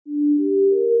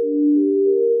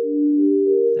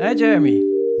Hi, Jeremy.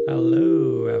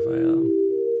 Hello, Raphael.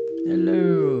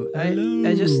 Hello.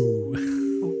 I just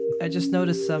Hello. I just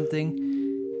noticed something.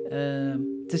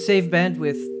 To save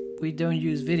bandwidth, we don't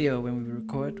use video when we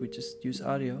record. We just use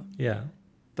audio. Yeah.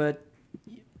 But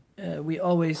we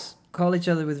always call each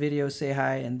other with video, say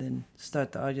hi, and then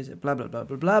start the audio. Say blah blah blah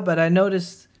blah blah. But I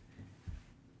noticed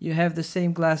you have the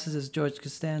same glasses as George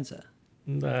Costanza.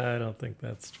 I don't think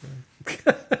that's true.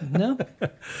 No.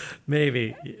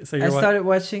 Maybe. So I started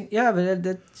watching. Yeah, but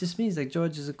that just means like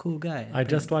George is a cool guy. I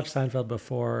just watched Seinfeld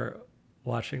before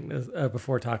watching this,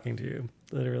 before talking to you.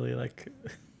 Literally, like,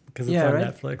 because it's on right?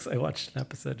 Netflix. I watched an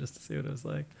episode just to see what it was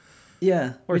like.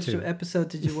 Yeah. Or Which two. episode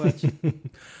did you watch?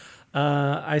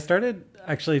 I started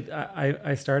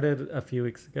I started a few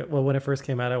weeks ago. Well, when it first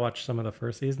came out, I watched some of the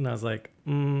first season. I was like, I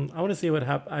want to see what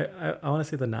happened. I want to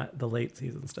see the late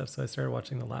season stuff. So I started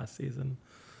watching the last season.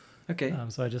 Okay.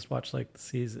 So I just watched like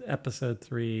episode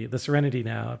 3, the Serenity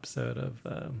Now episode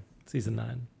of season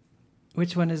 9.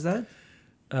 Which one is that?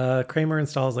 Kramer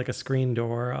installs like a screen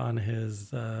door on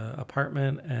his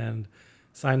apartment, and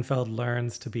Seinfeld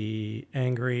learns to be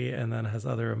angry and then has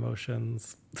other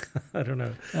emotions. I don't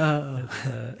know.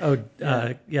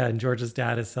 Yeah. And George's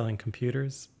dad is selling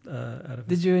computers out of.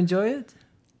 Did you enjoy it?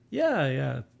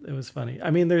 Yeah, it was funny.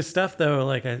 I mean, there's stuff though,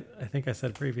 like I think I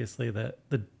said previously that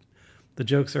the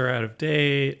jokes are out of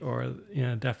date, or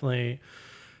definitely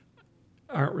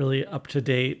aren't really up to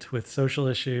date with social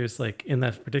issues. Like in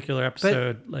that particular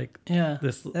episode,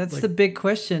 that's like, the big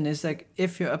question. Is like,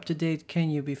 if you're up to date, can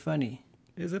you be funny?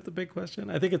 Is it the big question?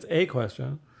 I think it's a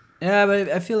question. Yeah, but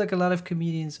I feel like a lot of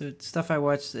comedians or stuff I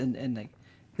watched and like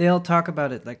they all talk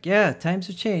about it. Like, yeah, times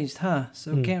have changed, huh?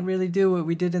 So can't really do what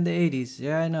we did in the 80s.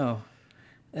 Yeah, I know.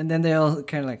 And then they all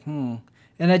kind of like,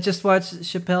 And I just watched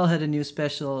Chappelle had a new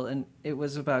special, and it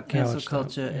was about cancel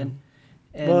culture. That, yeah.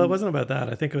 And well, it wasn't about that.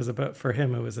 I think it was about, for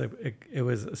him, it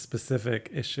was a specific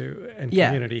issue and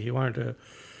community. He wanted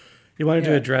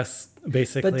to address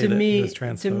basically. But to that me, he was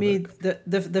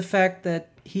transphobic. the fact that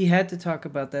he had to talk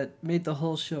about that made the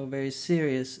whole show very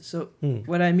serious. So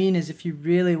what I mean is, if you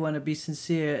really want to be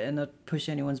sincere and not push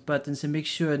anyone's buttons and make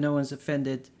sure no one's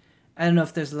offended, I don't know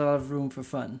if there's a lot of room for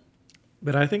fun.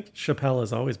 But I think Chappelle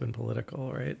has always been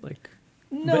political, right? Like,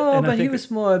 but he was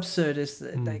more absurdist.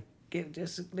 Like,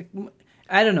 just like,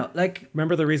 I don't know. Like,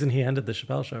 remember the reason he ended the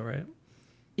Chappelle show, right?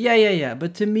 Yeah.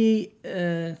 But to me,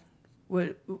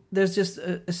 there's just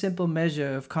a simple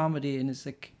measure of comedy, and it's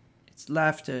like it's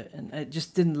laughter, and I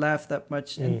just didn't laugh that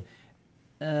much. And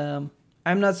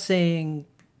I'm not saying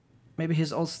maybe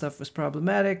his old stuff was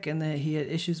problematic and that he had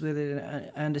issues with it,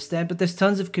 and I understand. But there's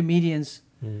tons of comedians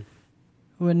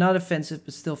who are not offensive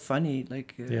but still funny,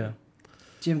 like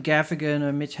Jim Gaffigan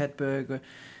or Mitch Hedberg.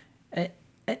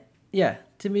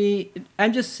 To me,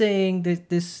 I'm just saying that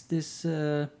this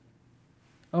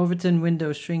Overton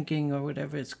window shrinking or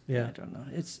whatever it's. I don't know.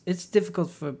 It's difficult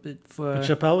for. But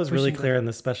Chappelle was really clear in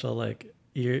the special, like,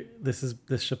 this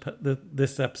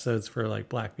episode's for like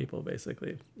black people,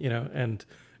 basically, and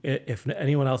if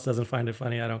anyone else doesn't find it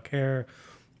funny, I don't care.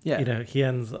 Yeah, he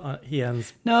ends.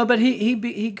 No, but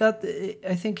he got.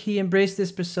 I think he embraced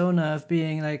this persona of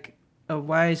being like a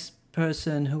wise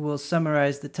person who will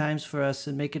summarize the times for us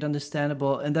and make it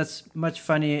understandable, and that's much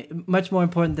more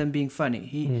important than being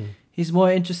funny. He's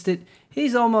more interested.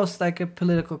 He's almost like a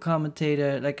political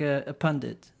commentator, like a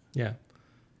pundit. Yeah.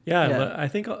 But I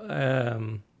think.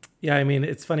 I mean,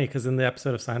 it's funny because in the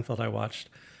episode of Seinfeld I watched,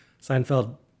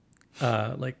 Seinfeld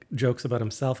like jokes about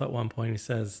himself at one point. He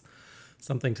says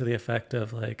something to the effect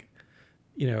of like,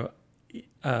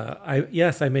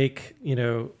 I make,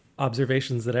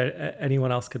 observations that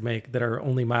anyone else could make that are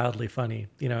only mildly funny,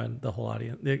 and the whole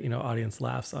audience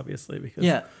laughs, obviously,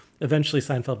 because eventually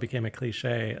Seinfeld became a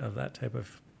cliche of that type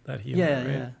of that humor,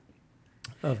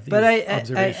 right? Of these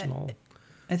observational.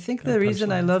 I think the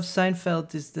reason I love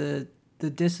Seinfeld is the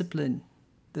discipline,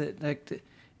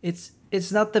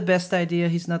 it's not the best idea.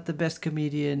 He's not the best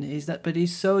comedian. But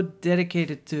he's so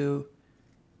dedicated to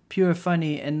pure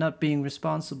funny and not being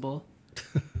responsible.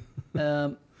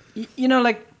 Like,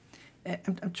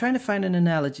 I'm trying to find an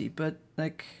analogy, but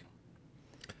like.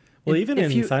 Well, even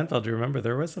in Seinfeld, you remember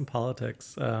there was some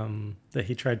politics that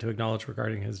he tried to acknowledge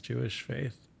regarding his Jewish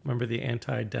faith. Remember the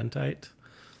anti-dentite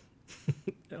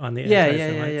on the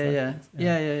anti-Semite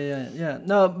side? Yeah.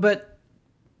 No, but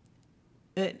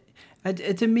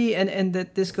to me, and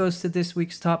that this goes to this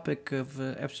week's topic of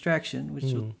abstraction, which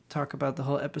we'll talk about the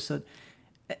whole episode.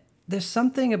 There's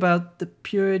something about the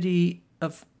purity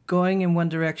of going in one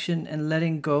direction and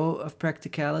letting go of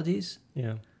practicalities.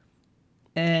 Yeah.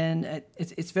 And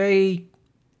it's very...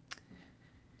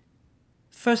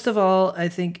 First of all, I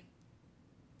think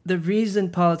the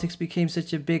reason politics became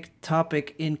such a big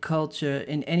topic in culture,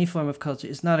 in any form of culture,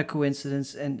 is not a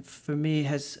coincidence, and for me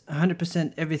has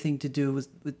 100% everything to do with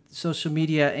social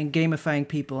media and gamifying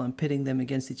people and pitting them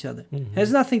against each other. Mm-hmm. It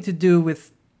has nothing to do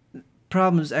with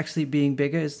problems actually being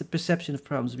bigger. It's the perception of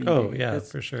problems being bigger. Oh, yeah,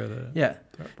 that's, for sure.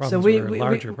 Problems so were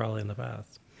larger probably in the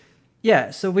past. Yeah,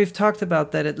 so we've talked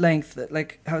about that at length,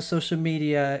 like how social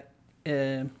media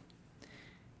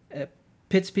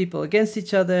pits people against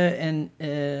each other, and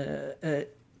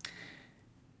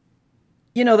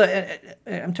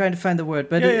I'm trying to find the word,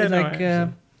 but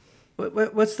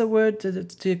what's the word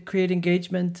to create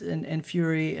engagement and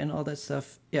fury and all that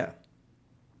stuff? Yeah.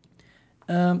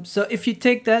 So if you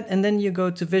take that and then you go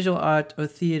to visual art or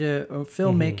theater or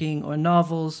filmmaking or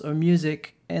novels or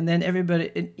music, and then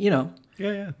everybody,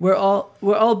 we're all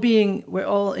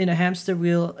in a hamster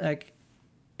wheel, like.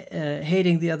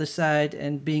 Hating the other side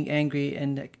and being angry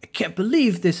and I can't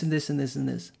believe this and this and this and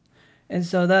this. And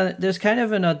so that there's kind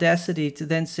of an audacity to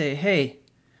then say, hey,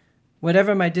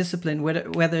 whatever my discipline,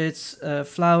 whether it's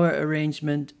flower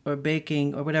arrangement or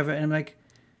baking or whatever, and I'm like,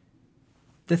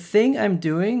 the thing I'm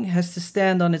doing has to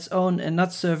stand on its own and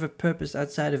not serve a purpose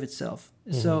outside of itself.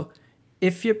 Mm-hmm. So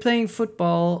if you're playing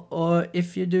football or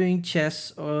if you're doing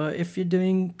chess or if you're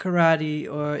doing karate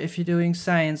or if you're doing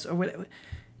science or whatever,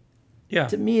 yeah.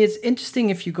 To me, it's interesting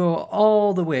if you go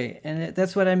all the way, and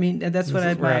that's what I mean, and that's what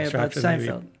I admire about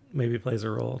Seinfeld. Maybe plays a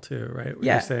role too, right? What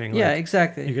yeah, you're saying,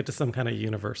 exactly. You get to some kind of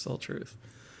universal truth.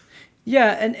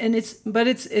 Yeah, and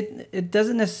it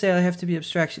doesn't necessarily have to be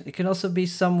abstraction. It can also be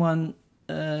someone.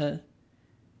 But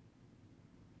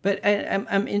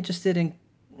I'm interested in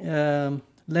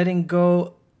letting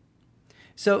go.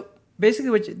 So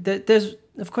basically, there's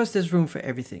of course there's room for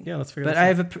everything. Yeah, let's figure.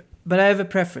 But I have a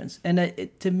preference, and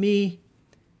to me,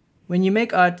 when you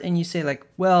make art and you say like,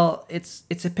 well, it's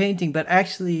a painting, but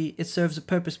actually it serves a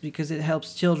purpose because it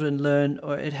helps children learn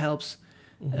or it helps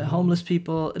homeless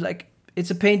people. Like it's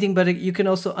a painting, but you can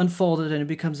also unfold it and it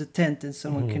becomes a tent and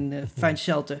someone can find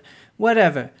shelter.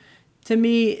 Whatever. To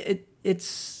me,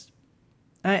 it's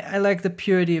I like the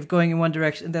purity of going in one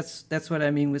direction. That's what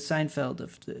I mean with Seinfeld,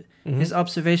 of his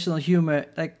observational humor.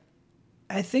 Like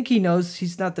I think he knows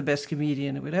he's not the best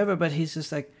comedian or whatever, but he's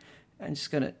just like, I'm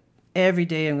just gonna. Every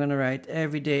day I'm going to write,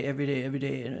 every day,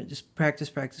 and just practice.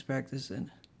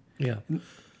 And yeah,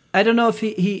 I don't know if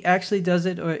he actually does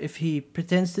it or if he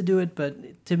pretends to do it,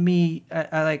 but to me,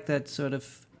 I like that sort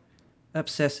of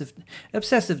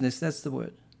obsessiveness. That's the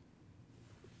word.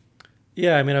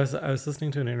 Yeah, I mean, I was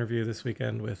listening to an interview this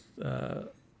weekend with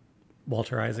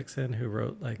Walter Isaacson, who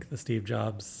wrote like the Steve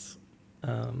Jobs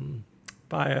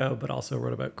bio, but also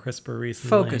wrote about CRISPR recently.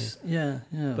 Focus, yeah.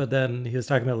 But then he was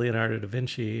talking about Leonardo da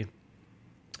Vinci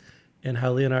and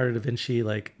how Leonardo da Vinci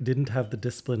like didn't have the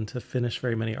discipline to finish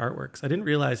very many artworks. I didn't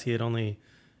realize he had only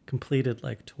completed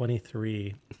like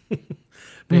 23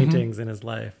 paintings in his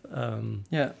life.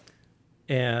 Yeah.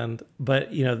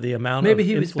 But you know, the amount maybe of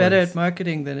he was better at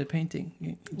marketing than at painting.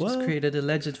 He just created a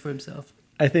legend for himself.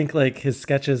 I think like his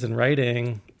sketches and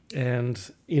writing. And,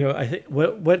 you know, I think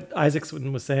what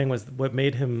Isaacson was saying was what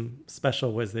made him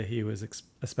special was that he was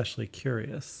especially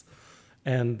curious.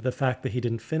 And the fact that he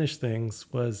didn't finish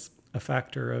things was a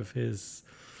factor of his,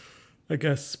 I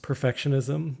guess,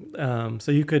 perfectionism.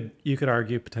 So you could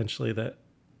argue potentially that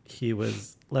he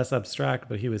was less abstract,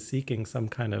 but he was seeking some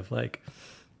kind of like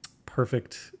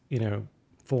perfect, you know,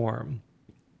 form.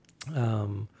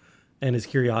 And his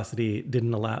curiosity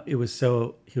didn't allow. He was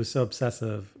so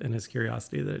obsessive in his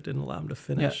curiosity that it didn't allow him to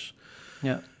finish.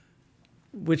 Yeah.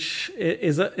 Which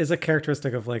is a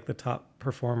characteristic of like the top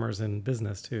performers in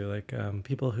business too. Like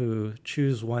people who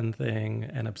choose one thing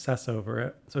and obsess over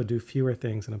it, so do fewer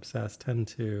things and obsess, tend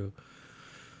to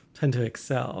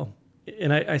excel.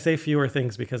 And I say fewer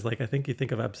things because like I think you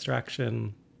think of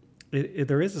abstraction.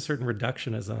 There is a certain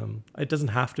reductionism. It doesn't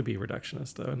have to be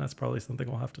reductionist though, and that's probably something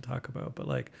we'll have to talk about. But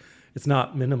like, it's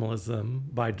not minimalism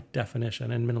by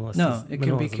definition, and minimalism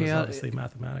can be chaotic. Is obviously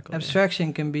mathematical.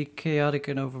 Abstraction can be chaotic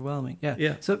and overwhelming.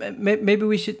 Yeah. So maybe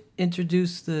we should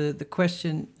introduce the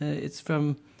question. It's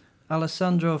from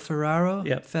Alessandro Ferraro.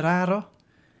 Yep. Ferraro,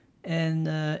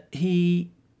 and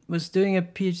he was doing a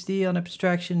PhD on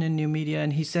abstraction in new media,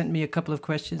 and he sent me a couple of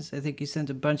questions. I think he sent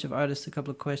a bunch of artists a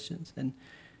couple of questions, and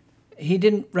he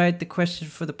didn't write the question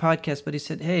for the podcast, but he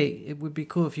said, hey, it would be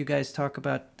cool if you guys talk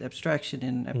about abstraction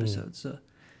in an episode. So,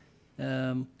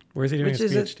 where's he doing his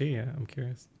PhD? Yeah, I'm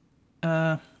curious.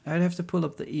 I'd have to pull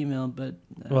up the email, but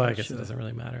well, I guess it doesn't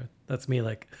really matter. That's me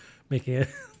like making it.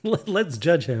 Let's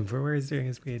judge him for where he's doing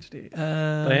his PhD.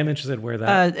 But I am interested where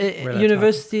that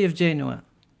University of Genoa.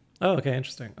 Oh, okay,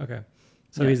 interesting. Okay,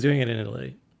 so he's doing it in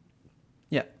Italy.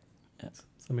 Yeah. Yeah.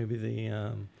 So maybe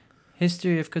the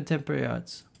history of contemporary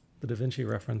arts. The Da Vinci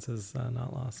reference is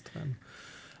not lost then.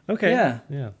 Okay.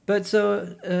 Yeah. But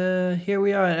so here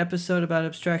we are, an episode about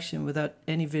abstraction without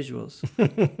any visuals.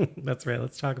 That's right.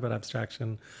 Let's talk about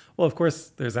abstraction. Well, of course,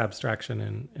 there's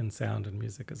abstraction in sound and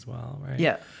music as well, right?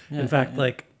 Yeah. In fact,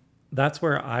 like that's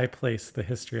where I place the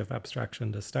history of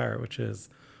abstraction to start, which is,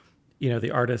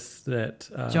 the artists that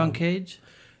John Cage.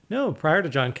 No, prior to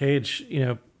John Cage,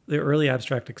 the early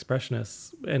abstract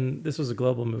expressionists, and this was a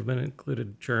global movement. It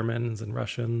included Germans and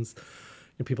Russians,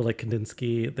 and people like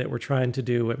Kandinsky that were trying to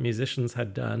do what musicians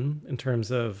had done in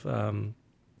terms of,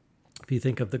 if you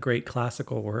think of the great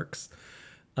classical works,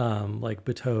 like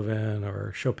Beethoven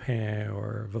or Chopin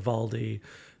or Vivaldi,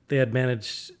 they had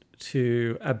managed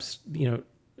to,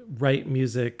 write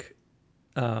music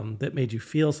that made you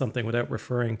feel something without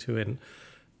referring to it,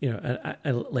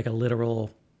 like a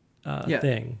literal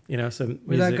thing, so music,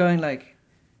 without going like,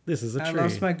 this is a tree. I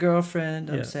lost my girlfriend,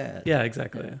 I'm sad. Yeah,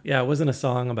 exactly. Yeah, it wasn't a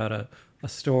song about a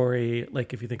story,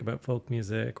 like if you think about folk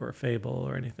music or a fable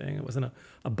or anything. It wasn't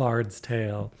a bard's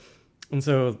tale. And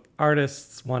so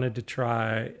artists wanted to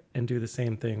try and do the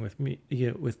same thing with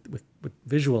with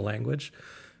visual language,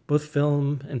 both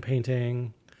film and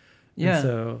painting. Yeah. And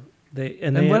so they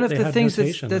one of the things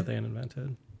that they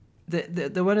invented.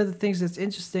 The one of the things that's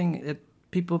interesting that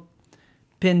people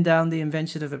pin down the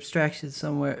invention of abstraction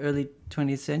somewhere early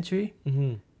 20th century.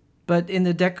 Mm-hmm. But in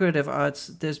the decorative arts,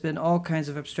 there's been all kinds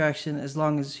of abstraction as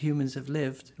long as humans have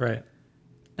lived. Right.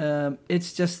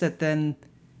 It's just that then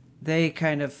they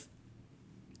kind of,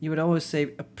 you would always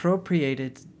say,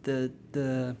 appropriated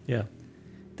the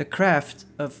craft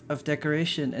of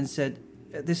decoration and said,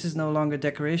 this is no longer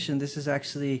decoration. This is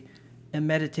actually a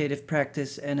meditative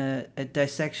practice and a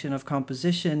dissection of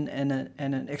composition and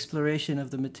an exploration of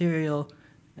the material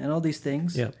and all these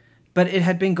things. Yeah. But it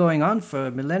had been going on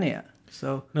for millennia.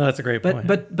 So no, that's a great point.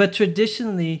 But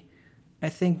traditionally, I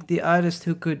think the artist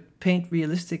who could paint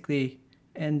realistically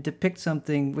and depict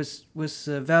something was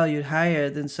valued higher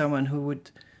than someone who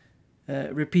would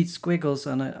repeat squiggles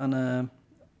on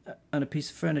a piece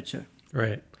of furniture.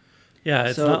 Right. Yeah,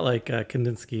 it's not like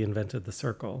Kandinsky invented the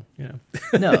circle. No,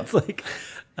 it's like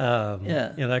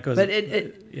that goes.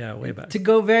 But way back. To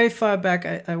go very far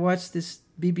back, I watched this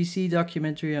BBC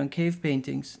documentary on cave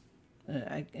paintings.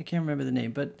 I can't remember the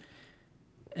name, but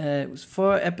it was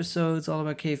 4 episodes all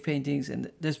about cave paintings,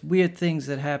 and there's weird things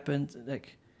that happened.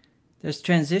 Like there's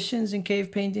transitions in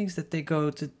cave paintings that they go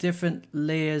to different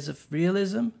layers of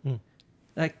realism,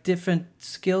 like different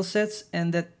skill sets,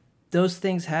 and that those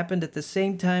things happened at the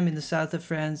same time in the south of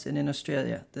France and in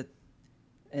Australia.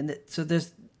 So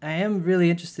I am really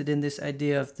interested in this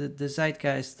idea of the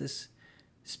zeitgeist, this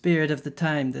spirit of the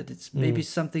time, that it's maybe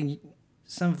some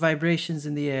vibrations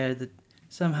in the air that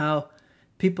somehow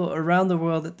people around the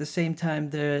world at the same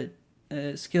time, their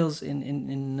skills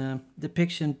in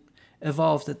depiction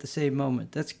evolved at the same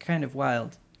moment. That's kind of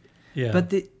wild. Yeah. But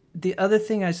the other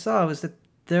thing I saw was that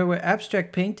there were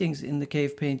abstract paintings in the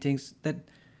cave paintings that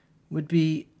would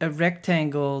be a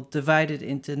rectangle divided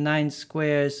into 9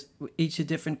 squares, each a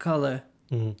different color.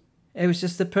 Mm-hmm. It was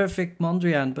just the perfect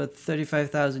Mondrian, but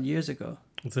 35,000 years ago.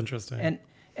 It's interesting.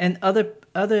 And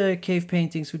other cave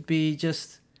paintings would be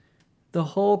just the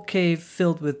whole cave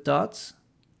filled with dots,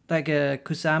 like a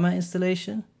Kusama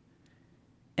installation.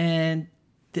 And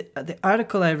the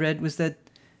article I read was that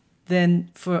then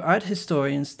for art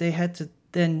historians, they had to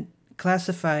then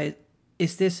classify,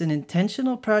 is this an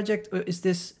intentional project or is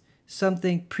this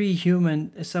something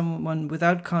pre-human, someone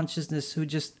without consciousness who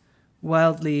just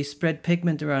wildly spread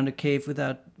pigment around a cave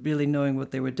without really knowing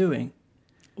what they were doing?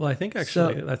 Well, I think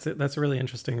actually that's really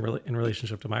interesting in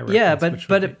relationship to my reference. Yeah,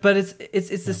 but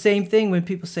it's the same thing when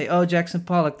people say, "Oh, Jackson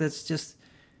Pollock, that's just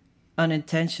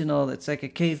unintentional. It's like a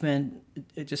caveman,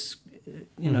 just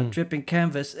dripping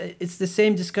canvas." It's the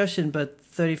same discussion, but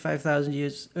 35,000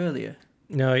 years earlier.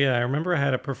 No, yeah, I remember I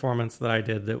had a performance that I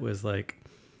did that was like,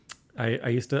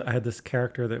 I had this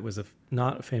character that was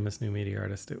not a famous new media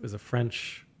artist. It was a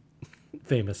French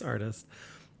famous artist,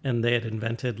 and they had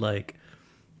invented like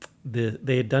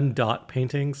they had done dot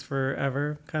paintings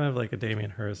forever, kind of like a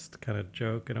Damien Hirst kind of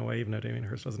joke in a way, even though Damien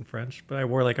Hirst wasn't French. But I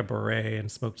wore like a beret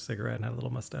and smoked a cigarette and had a little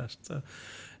mustache.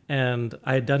 And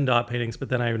I had done dot paintings, but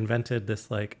then I invented this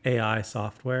like AI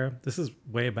software. This is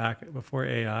way back before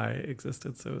AI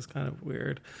existed, so it was kind of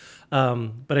weird.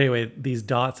 But anyway, these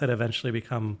dots had eventually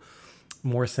become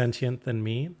more sentient than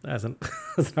me as an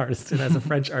artist. And as a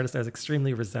French artist, I was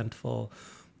extremely resentful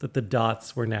that the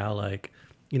dots were now like,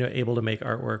 able to make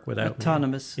artwork without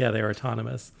autonomous. Me. Yeah, they were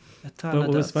autonomous. But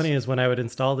what was funny is when I would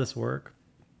install this work,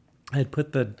 I'd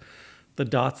put the the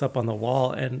dots up on the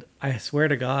wall, and I swear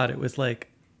to God, it was like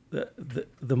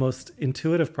the most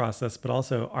intuitive process, but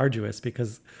also arduous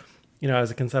because, I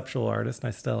was a conceptual artist and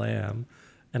I still am.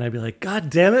 And I'd be like, God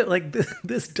damn it, like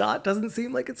this dot doesn't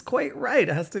seem like it's quite right.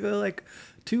 It has to go like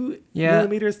 2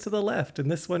 millimeters to the left,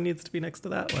 and this one needs to be next to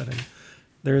that one. And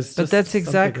there's but that's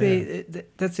exactly,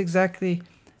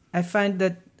 I find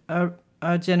that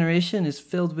our generation is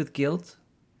filled with guilt.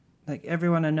 Like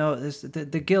everyone I know,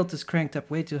 the guilt is cranked up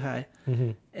way too high.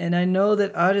 Mm-hmm. And I know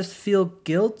that artists feel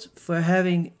guilt for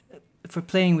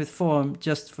playing with form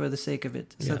just for the sake of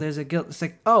it. So there's a guilt. It's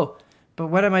like, oh, but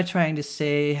what am I trying to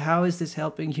say? How is this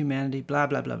helping humanity? Blah,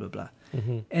 blah, blah, blah, blah.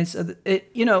 Mm-hmm. And so,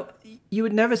 you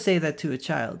would never say that to a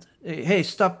child. Hey,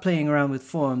 stop playing around with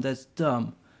form. That's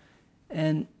dumb.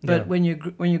 But when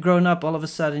you're grown up, all of a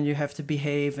sudden you have to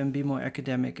behave and be more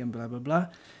academic and blah, blah, blah.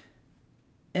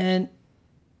 And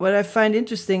what I find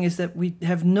interesting is that we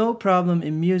have no problem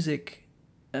in music.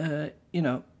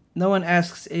 No one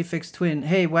asks Aphex Twin,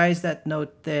 hey, why is that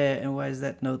note there and why is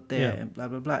that note there and blah,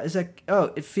 blah, blah. It's like,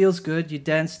 oh, it feels good. You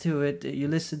dance to it. You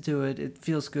listen to it. It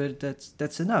feels good.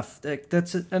 That's enough.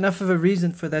 That's enough of a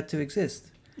reason for that to exist.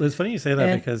 It's funny you say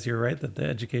that because you're right that the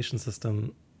education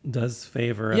system does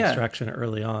favor abstraction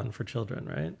early on for children,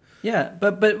 right? Yeah,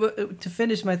 but to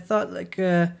finish my thought, like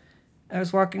I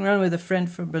was walking around with a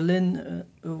friend from Berlin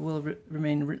who will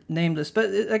remain nameless, but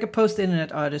like a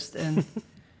post-internet artist, and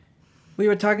we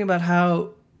were talking about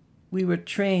how we were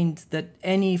trained that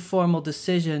any formal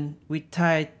decision we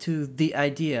tied to the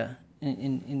idea,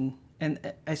 and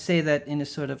I say that in a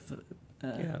sort of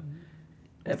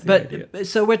but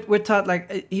so we're taught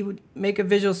like he would make a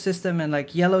visual system and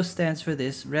like yellow stands for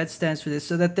this, red stands for this,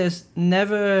 so that there's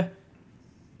never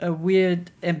a weird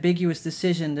ambiguous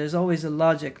decision. There's always a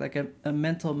logic, like a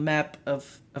mental map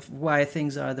of why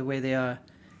things are the way they are.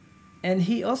 And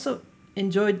he also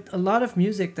enjoyed a lot of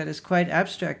music that is quite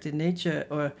abstract in nature,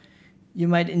 or you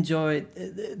might enjoy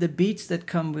the beats that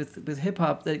come with hip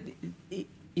hop that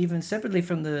even separately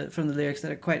from the lyrics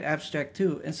that are quite abstract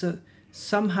too. And so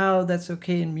somehow that's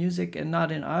okay in music and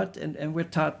not in art, and we're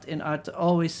taught in art to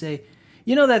always say,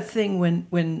 that thing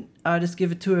when artists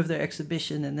give a tour of their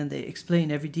exhibition and then they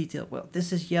explain every detail. Well,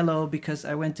 this is yellow because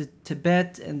I went to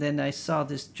Tibet and then I saw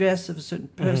this dress of a certain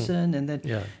person, and then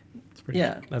it's pretty,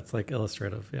 that's like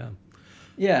illustrative,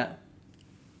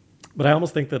 But I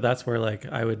almost think that that's where like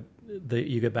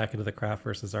you get back into the craft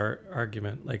versus art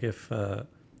argument. Like if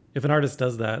an artist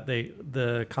does that,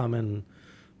 the common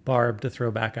barb to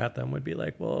throw back at them would be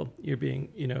like, well, you're being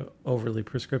overly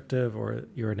prescriptive, or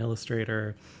you're an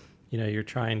illustrator, you're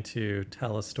trying to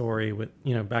tell a story with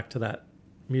back to that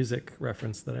music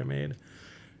reference that I made.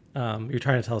 You're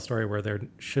trying to tell a story where there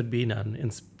should be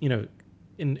none.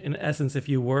 In essence, if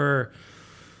you were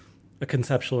a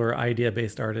conceptual or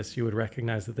idea-based artist, you would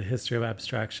recognize that the history of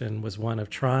abstraction was one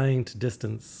of trying to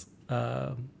distance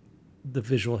the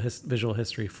visual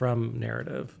history from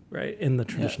narrative, right? In the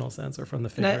traditional sense, or from the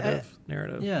figurative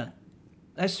narrative. Yeah,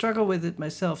 I struggle with it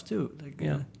myself too.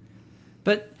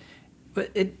 But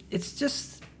it's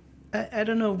just I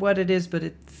don't know what it is, but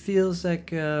it feels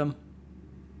like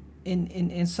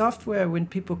in software when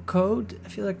people code, I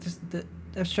feel like the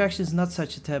abstraction is not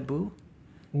such a taboo.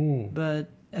 But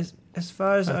as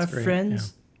far as our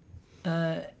friends,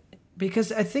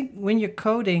 because I think when you're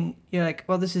coding, you're like,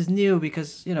 well, this is new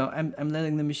because I'm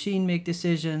letting the machine make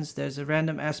decisions. There's a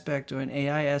random aspect or an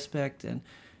AI aspect, and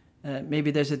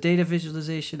maybe there's a data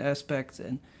visualization aspect,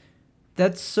 and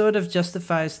that sort of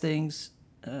justifies things.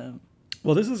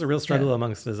 Well, this is a real struggle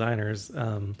amongst designers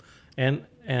and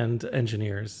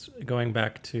engineers, going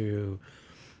back to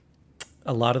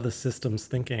a lot of the systems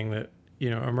thinking that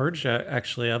emerged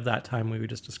actually of that time we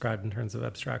just described in terms of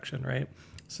abstraction, right?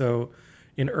 So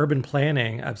in urban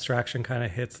planning, abstraction kind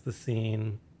of hits the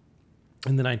scene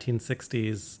in the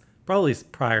 1960s, probably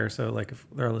prior. So like if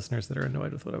there are listeners that are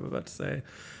annoyed with what I'm about to say,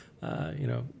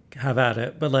 have at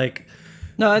it. But like,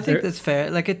 no, I think that's fair.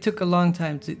 Like it took a long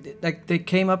time they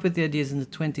came up with the ideas in the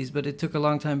 20s, but it took a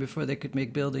long time before they could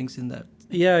make buildings in that.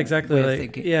 Yeah, exactly. Way of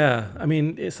thinking. Yeah. I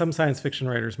mean, some science fiction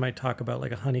writers might talk about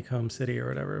like a honeycomb city or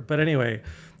whatever. But anyway,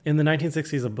 in the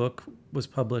 1960s, a book was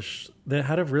published that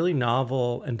had a really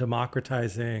novel and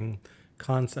democratizing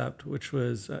concept, which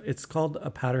was, it's called A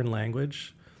Pattern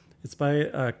Language. It's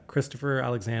by Christopher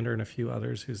Alexander and a few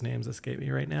others whose names escape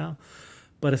me right now.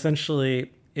 But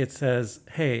essentially it says,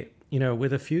 hey,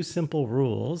 with a few simple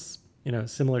rules,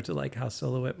 similar to like how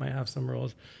Silhouette might have some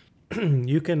rules,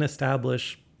 you can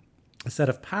establish a set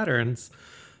of patterns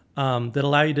that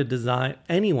allow you to design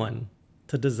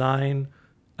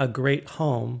a great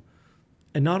home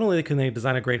And not only can they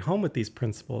design a great home with these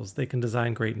principles, they can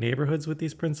design great neighborhoods with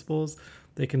these principles.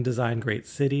 They can design great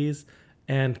cities,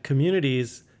 and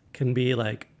communities can be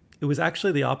like, it was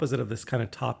actually the opposite of this kind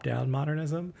of top-down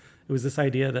modernism. It was this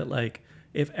idea that like,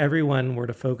 if everyone were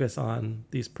to focus on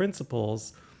these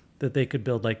principles, that they could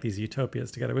build like these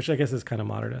utopias together, which I guess is kind of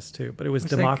modernist too, but it was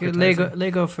democratizing. Like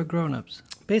Lego for grown-ups.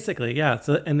 Basically, yeah.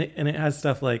 So, and it has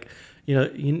stuff like,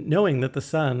 knowing that the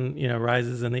sun,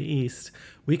 rises in the east,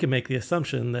 we can make the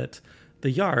assumption that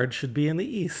the yard should be in the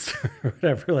east or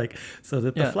whatever, like, so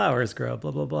that the flowers grow,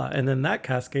 blah, blah, blah. And then that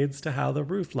cascades to how the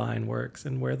roof line works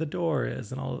and where the door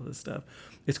is and all of this stuff.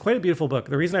 It's quite a beautiful book.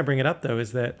 The reason I bring it up, though,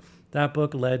 is that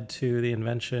book led to the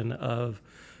invention of,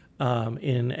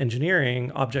 in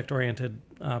engineering, object-oriented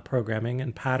programming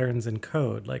and patterns in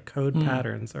code. Like code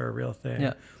patterns are a real thing.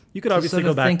 Yeah. You could obviously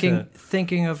go back to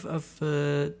thinking of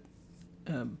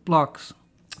blocks.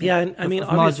 Yeah, and I mean,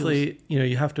 obviously, modules.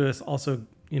 You have to also,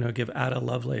 give Ada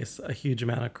Lovelace a huge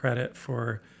amount of credit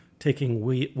for taking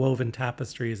woven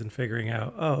tapestries and figuring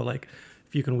out, like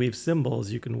if you can weave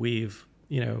symbols, you can weave,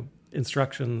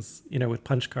 instructions, with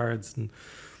punch cards. And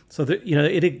so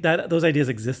that those ideas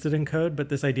existed in code, but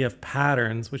this idea of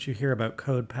patterns, which you hear about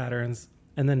code patterns,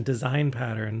 and then design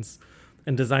patterns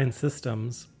and design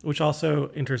systems, which also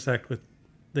intersect with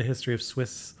the history of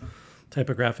Swiss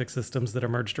typographic systems that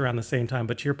emerged around the same time.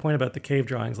 But to your point about the cave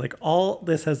drawings, like all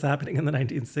this has happening in the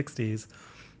 1960s,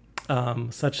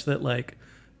 such that like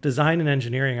design and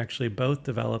engineering actually both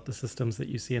developed the systems that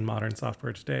you see in modern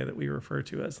software today that we refer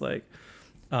to as like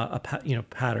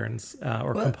patterns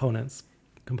or components,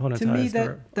 componentized. To me,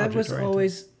 that was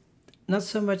always not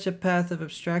so much a path of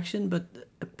abstraction, but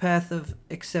a path of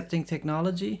accepting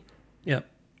technology. Yeah.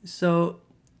 So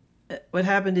what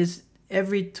happened is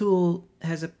every tool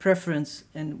has a preference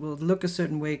and will look a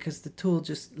certain way because the tool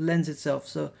just lends itself.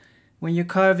 So when you're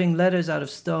carving letters out of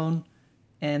stone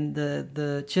and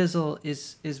the chisel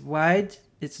is wide,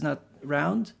 it's not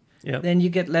round, then you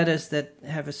get letters that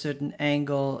have a certain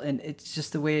angle, and it's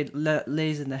just the way it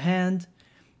lays in the hand.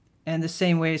 And the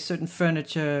same way certain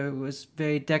furniture was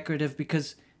very decorative,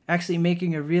 because actually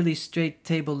making a really straight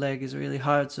table leg is really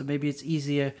hard. So maybe it's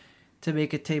easier to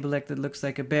make a table leg that looks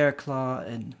like a bear claw,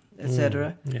 and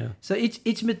etc. So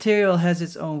each material has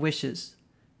its own wishes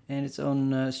and its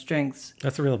own strengths.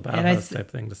 That's a real Bauhaus type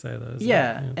thing to say, though.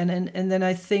 And then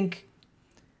I think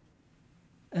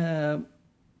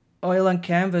oil on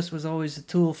canvas was always a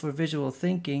tool for visual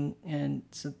thinking, and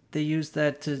so they used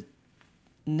that to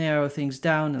narrow things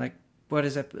down. Like, what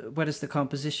is the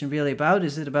composition really about?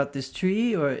 Is it about this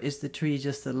tree, or is the tree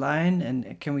just a line?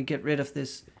 And can we get rid of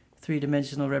this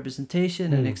three-dimensional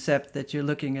representation and accept that you're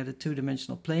looking at a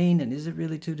two-dimensional plane, and is it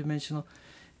really two-dimensional?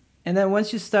 And then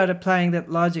once you start applying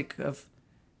that logic of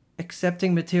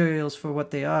accepting materials for what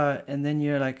they are, and then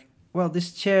you're like, well,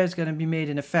 this chair is going to be made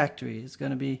in a factory, it's going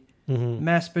to be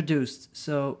mass-produced,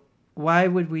 so why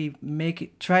would we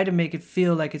try to make it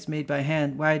feel like it's made by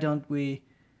hand? Why don't we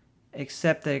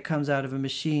accept that it comes out of a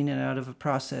machine and out of a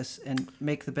process and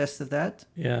make the best of that?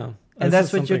 Yeah. And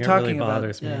that's what you're talking about.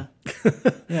 Bothers me.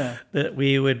 Yeah. That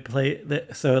we would play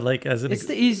that. So like it's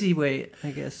the easy way,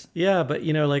 I guess. Yeah. But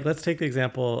like, let's take the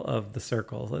example of the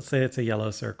circle. Let's say it's a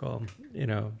yellow circle,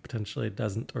 potentially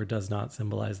doesn't or does not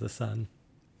symbolize the sun.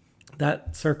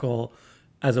 That circle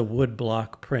as a wood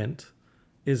block print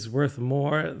is worth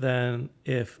more than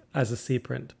if as a C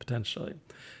print, potentially,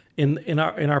 in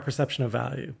our perception of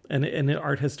value, and in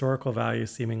art historical value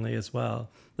seemingly as well.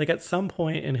 Like at some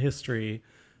point in history,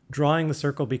 drawing the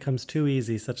circle becomes too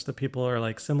easy, such that people are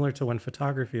like, similar to when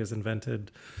photography is invented,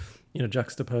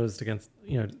 juxtaposed against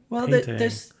painting.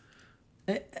 There's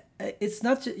it's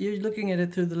not you're looking at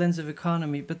it through the lens of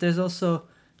economy, but there's also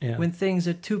when things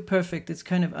are too perfect, it's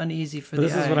kind of uneasy for the eye.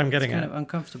 This is what I'm getting at. It's kind of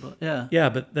uncomfortable.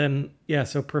 But then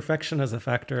so perfection as a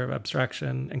factor of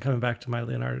abstraction, and coming back to my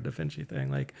Leonardo da Vinci thing,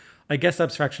 like I guess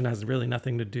abstraction has really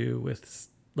nothing to do with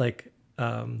like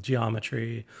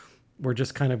geometry. We're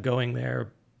just kind of going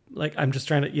there. Like, I'm just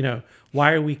trying to,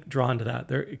 why are we drawn to that?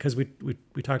 Because we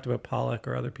talked about Pollock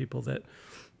or other people that,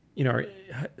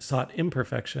 sought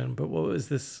imperfection. But what was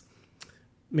this?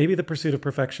 Maybe the pursuit of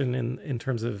perfection in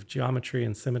terms of geometry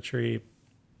and symmetry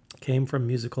came from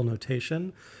musical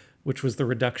notation, which was the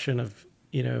reduction of,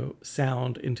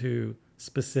 sound into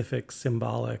specific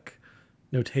symbolic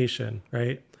notation,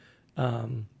 right?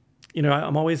 I'm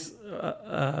always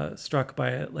struck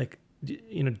by it, like,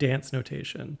 dance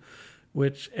notation.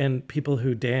 And people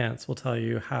who dance will tell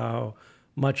you how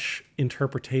much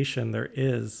interpretation there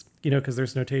is, because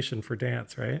there's notation for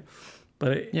dance, right?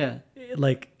 But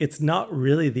it's not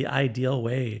really the ideal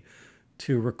way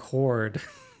to record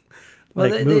Well,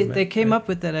 like they came up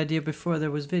with that idea before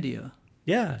there was video.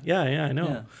 Yeah, I know.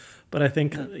 Yeah. But I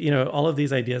think, all of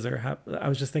these ideas are, I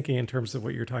was just thinking in terms of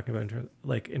what you're talking about,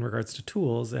 like in regards to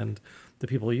tools and the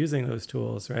people using those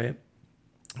tools, right?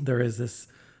 There is this,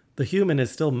 the human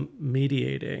is still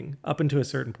mediating up into a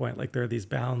certain point. Like there are these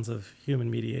bounds of human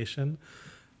mediation.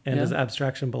 And does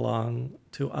abstraction belong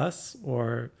to us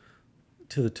or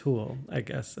to the tool, I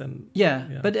guess? And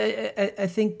but I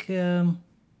think you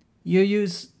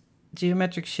use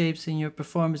geometric shapes in your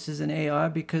performances in AR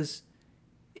because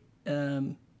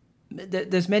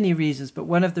there's many reasons, but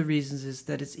one of the reasons is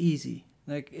that it's easy.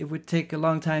 Like it would take a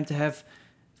long time to have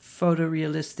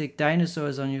photorealistic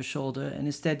dinosaurs on your shoulder, and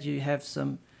instead you have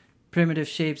some primitive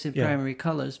shapes in primary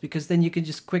colors, because then you can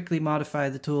just quickly modify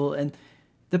the tool. And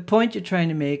the point you're trying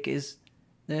to make is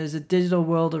there's a digital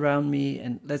world around me,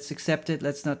 and let's accept it.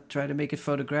 Let's not try to make it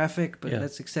photographic, but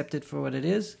let's accept it for what it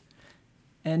is.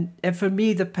 And for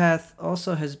me, the path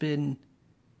also has been,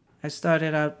 I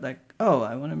started out like, oh,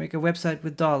 I want to make a website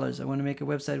with dollars. I want to make a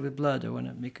website with blood. I want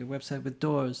to make a website with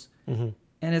doors. Mm-hmm.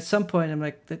 And at some point, I'm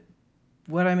like,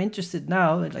 what I'm interested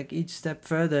now, like each step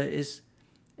further, is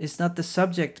not the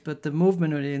subject, but the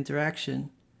movement or the interaction.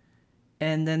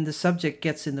 And then the subject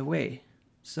gets in the way.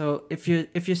 So if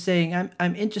you're saying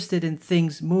I'm interested in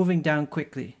things moving down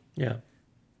quickly,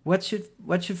 what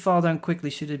should fall down quickly?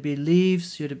 Should it be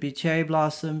leaves? Should it be cherry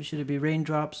blossom? Should it be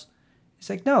raindrops? It's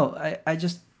like, no, I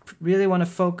just really want to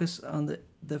focus on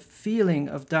the feeling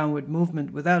of downward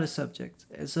movement without a subject.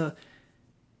 And so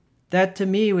that to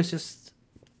me was just,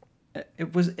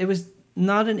 it was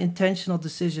not an intentional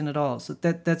decision at all. So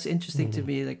that's interesting to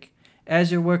me. Like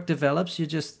as your work develops,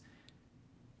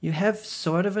 you have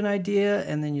sort of an idea,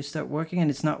 and then you start working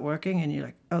and it's not working, and you're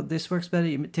like, oh, this works better.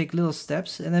 You take little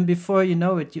steps, and then before you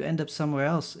know it, you end up somewhere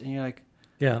else, and you're like,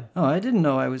 oh, I didn't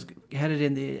know I was headed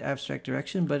in the abstract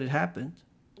direction, but it happened.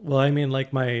 Well, I mean,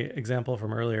 like my example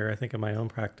from earlier, I think in my own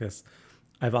practice,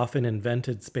 I've often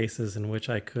invented spaces in which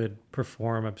I could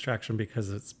perform abstraction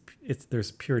because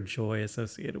there's pure joy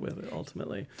associated with it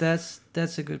ultimately. That's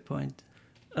a good point.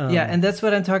 And that's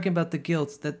what I'm talking about, the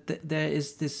guilt, that there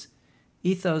is this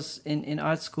ethos in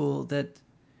art school that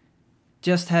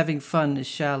just having fun is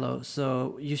shallow.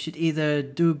 So you should either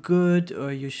do good,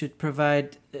 or you should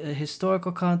provide a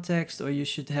historical context, or you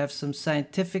should have some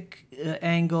scientific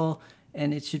angle,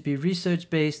 and it should be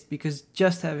research-based, because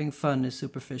just having fun is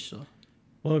superficial.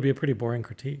 Well, it would be a pretty boring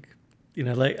critique.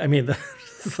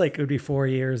 It's like it would be 4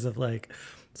 years of like,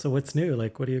 so what's new?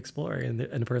 Like, what are you exploring?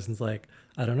 And the person's like,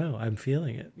 I don't know. I'm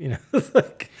feeling it. It's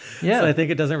like, So I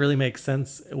think it doesn't really make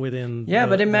sense within.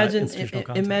 But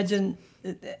imagine,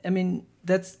 I mean,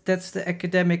 that's the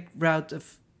academic route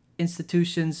of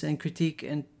institutions and critique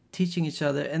and teaching each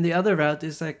other. And the other route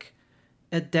is like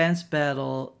a dance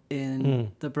battle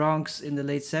in the Bronx in the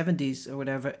late 70s or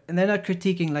whatever. And they're not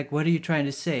critiquing like, what are you trying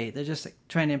to say? They're just like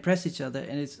trying to impress each other.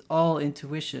 And it's all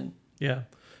intuition. Yeah.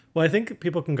 Well, I think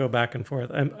people can go back and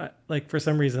forth. Like for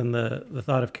some reason, the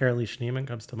thought of Carolee Schneemann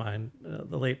comes to mind,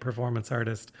 the late performance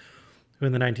artist who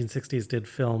in the 1960s did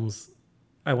films.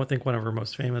 I would think one of her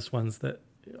most famous ones that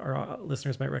our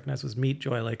listeners might recognize was Meat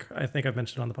Joy. Like I think I've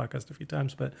mentioned on the podcast a few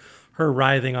times, but her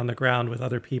writhing on the ground with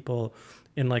other people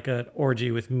in like an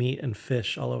orgy with meat and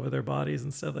fish all over their bodies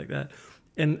and stuff like that.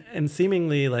 And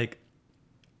seemingly like,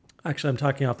 actually I'm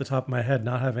talking off the top of my head,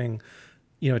 not having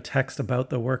text about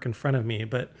the work in front of me.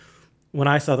 But when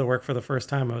I saw the work for the first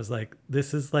time, I was like,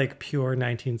 this is like pure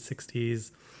 1960s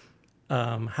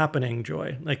happening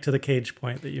joy, like to the Cage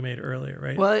point that you made earlier,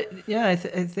 right? Well, yeah, I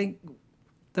think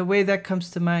the way that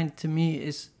comes to mind to me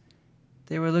is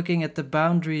they were looking at the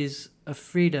boundaries of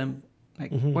freedom.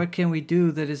 Like, what can we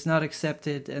do that is not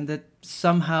accepted and that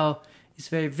somehow is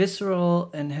very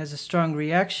visceral and has a strong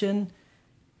reaction,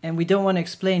 and we don't want to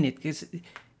explain it? Because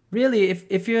really,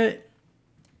 if you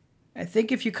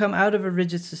come out of a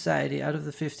rigid society, out of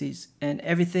the 50s, and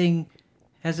everything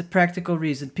has a practical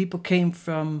reason, people came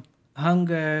from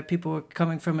hunger, people were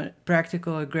coming from a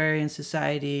practical agrarian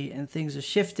society, and things are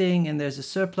shifting, and there's a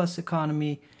surplus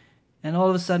economy, and all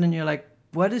of a sudden you're like,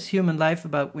 what is human life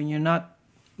about when you're not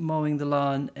mowing the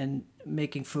lawn and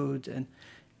making food? And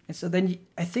so then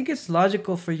I think it's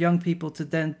logical for young people to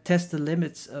then test the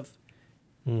limits of...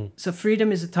 So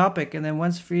freedom is a topic, and then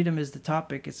once freedom is the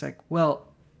topic, it's like, well,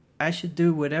 I should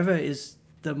do whatever is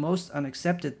the most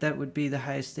unaccepted. That would be the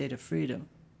highest state of freedom.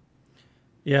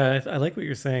 Yeah, I like what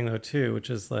you're saying though too,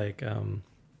 which is like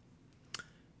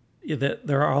that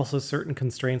there are also certain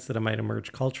constraints that might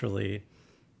emerge culturally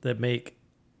that make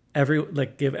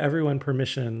give everyone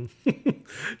permission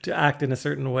to act in a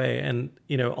certain way, and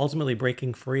ultimately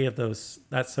breaking free of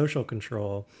that social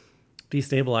control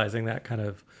destabilizing that kind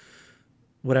of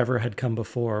whatever had come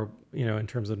before, in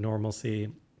terms of normalcy,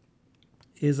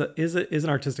 is an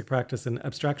artistic practice, and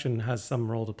abstraction has some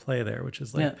role to play there, which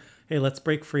is like, hey, let's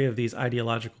break free of these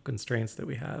ideological constraints that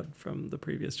we had from the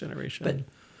previous generation,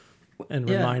 and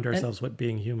remind ourselves what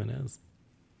being human is.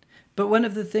 But one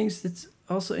of the things that's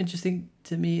also interesting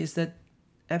to me is that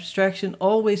abstraction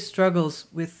always struggles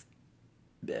with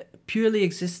purely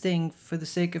existing for the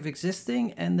sake of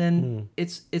existing, and then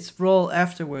its role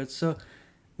afterwards. So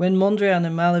when Mondrian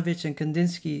and Malevich and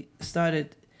Kandinsky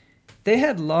started, they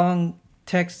had long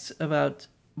texts about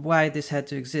why this had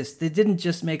to exist. They didn't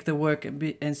just make the work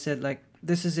and said, like,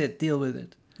 this is it, deal with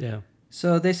it. Yeah.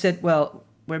 So they said, well,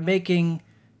 we're making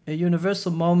a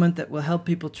universal moment that will help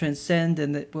people transcend,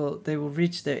 and they will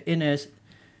reach their inner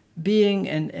being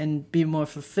and be more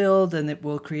fulfilled, and it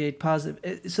will create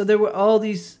positive. So there were all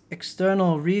these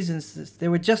external reasons. They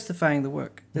were justifying the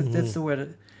work. That's the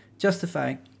word,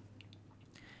 justifying.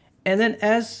 And then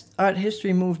as art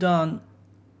history moved on,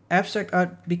 abstract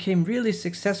art became really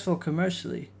successful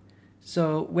commercially.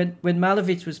 So when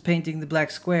Malevich was painting the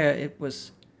Black Square, it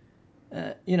was,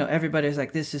 everybody was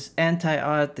like, this is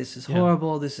anti-art, this is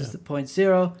horrible, this is the point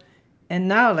zero. And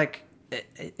now, like,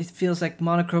 it feels like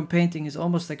monochrome painting is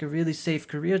almost like a really safe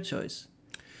career choice.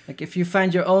 Like, if you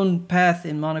find your own path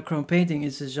in monochrome painting,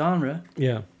 it's a genre.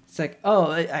 Yeah. It's like,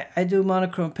 oh, I do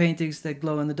monochrome paintings that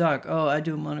glow in the dark. Oh, I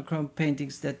do monochrome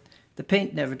paintings that the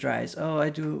paint never dries. Oh, I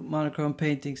do monochrome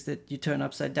paintings that you turn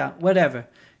upside down. Whatever.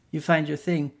 You find your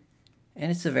thing.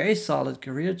 And it's a very solid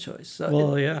career choice. So I'll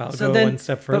go one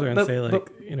step further and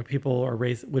say, people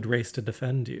would race to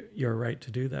defend your right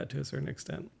to do that to a certain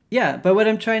extent. Yeah, but what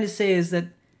I'm trying to say is that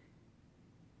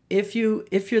if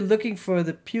you're looking for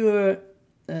the pure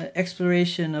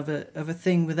exploration of a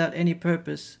thing without any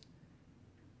purpose,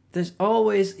 there's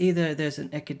always there's an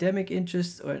academic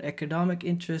interest or an economic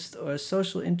interest or a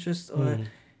social interest,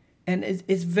 and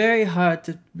it's very hard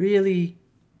to really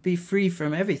be free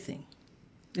from everything.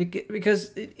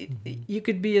 Because you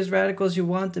could be as radical as you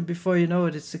want, and before you know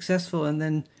it, it's successful, and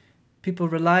then people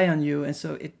rely on you, and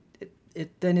so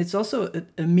then it's also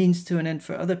a means to an end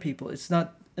for other people. It's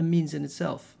not a means in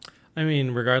itself. I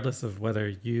mean, regardless of whether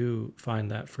you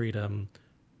find that freedom,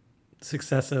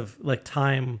 successive, like,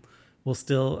 time will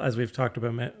still, as we've talked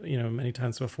about, many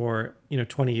times before,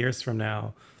 20 years from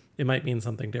now, it might mean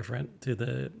something different to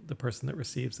the person that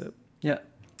receives it. Yeah.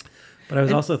 But I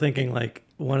was also thinking, like,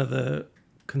 one of the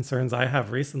concerns I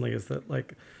have recently is that,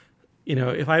 like,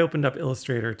 if I opened up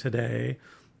Illustrator today,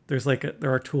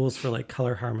 there are tools for, like,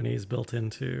 color harmonies built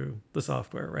into the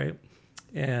software, right?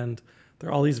 And there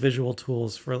are all these visual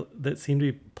tools that seem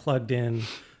to be plugged in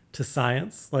to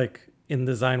science, like in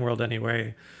the design world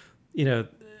anyway. The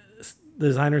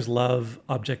designers love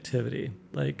objectivity,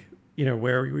 like,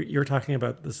 where you're talking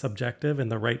about the subjective and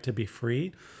the right to be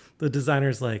free. The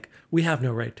designers, like, we have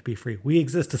no right to be free. We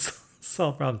exist to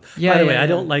solve problems. By the way, I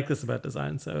don't like this about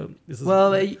design. So this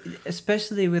is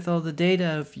especially with all the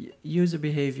data of user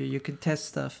behavior, you can test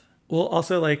stuff. Well,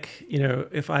 also, like,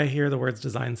 if I hear the words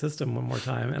design system one more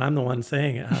time, and I'm the one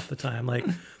saying it half the time, like,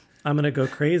 I'm gonna go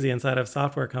crazy inside of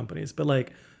software companies. But,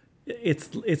 like, it's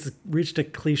reached a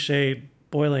cliche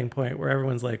boiling point where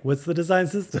everyone's like, "What's the design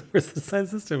system? Where's the design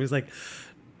system?" He's like.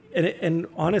 And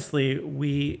honestly,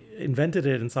 we invented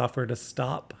it in software to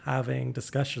stop having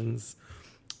discussions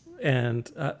and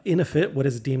what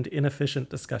is deemed inefficient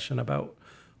discussion about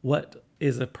what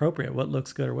is appropriate, what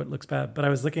looks good or what looks bad. But I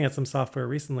was looking at some software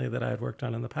recently that I had worked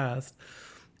on in the past,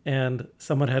 and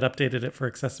someone had updated it for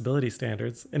accessibility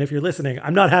standards. And if you're listening,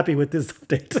 I'm not happy with this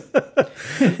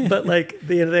update. But, like,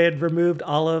 they had removed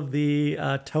all of the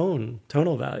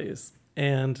tonal values.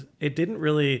 And it didn't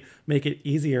really make it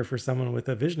easier for someone with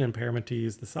a vision impairment to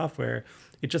use the software.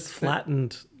 It just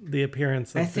flattened the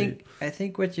appearance of I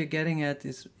think what you're getting at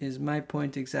is my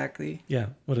point exactly. Yeah,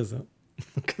 what is it?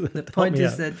 The point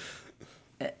is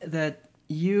that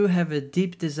you have a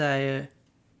deep desire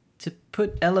to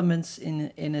put elements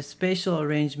in a spatial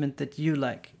arrangement that you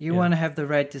like. You want to have the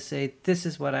right to say, this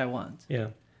is what I want. Yeah.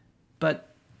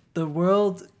 But the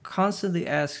world constantly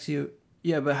asks you,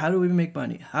 yeah, but how do we make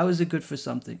money? How is it good for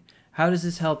something? How does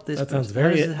this help this? That sounds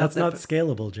that's not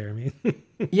scalable, Jeremy.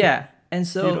 Yeah, and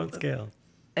so you don't scale.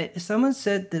 Someone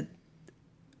said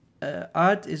that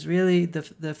art is really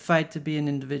the fight to be an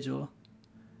individual,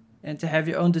 and to have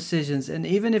your own decisions. And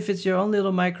even if it's your own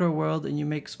little micro world, and you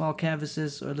make small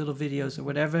canvases or little videos or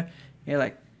whatever, you're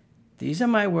like, these are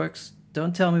my works.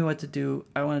 Don't tell me what to do.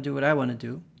 I want to do what I want to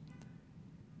do.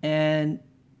 And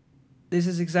this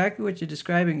is exactly what you're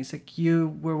describing. It's like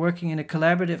you were working in a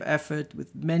collaborative effort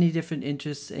with many different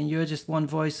interests, and you're just one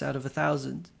voice out of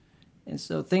 1,000. And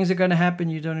so things are going to happen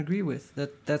you don't agree with.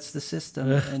 That's the system.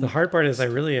 The hard part is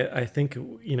I think,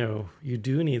 you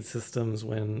do need systems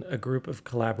when a group of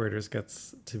collaborators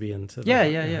gets to be into the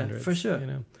hundreds, for sure.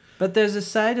 But there's a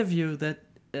side of you that,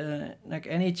 like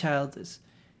any child is,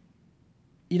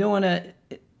 you don't want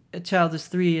a child is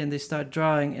 3 and they start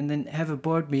drawing and then have a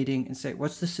board meeting and say,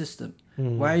 what's the system?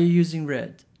 Why are you using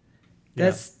red?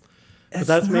 That's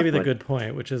maybe the good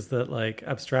point, which is that like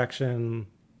abstraction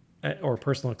or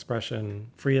personal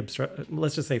expression,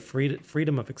 let's just say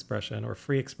freedom of expression or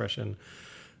free expression,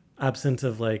 absent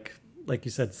of like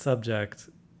you said, subject,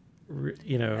 I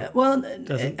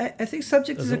think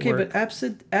subject is okay, work.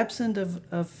 But absent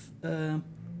of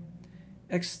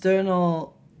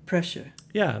external pressure.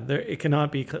 Yeah, it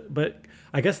cannot be, but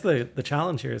I guess the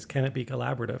challenge here is, can it be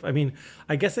collaborative? I mean,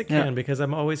 I guess it can, because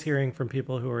I'm always hearing from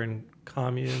people who are in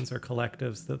communes or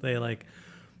collectives that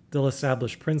they'll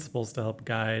establish principles to help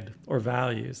guide, or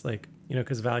values, like,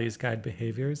 because values guide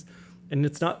behaviors. And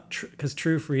it's not because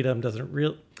true freedom doesn't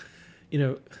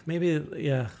maybe,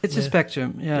 yeah. It's a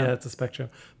spectrum, yeah. Yeah, it's a spectrum.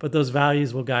 But those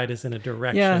values will guide us in a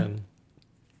direction.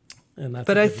 Yeah. And that's.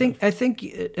 But I think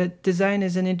design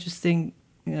is an interesting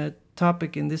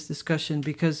topic in this discussion,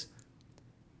 because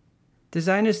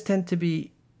designers tend to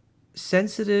be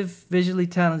sensitive, visually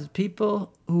talented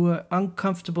people who are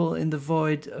uncomfortable in the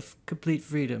void of complete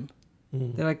freedom.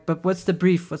 They're like, but what's the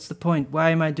brief? What's the point?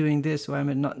 Why am I doing this? Why am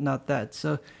I not that?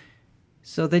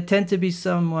 So they tend to be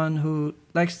someone who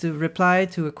likes to reply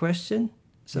to a question.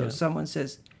 So someone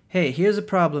says, hey, here's a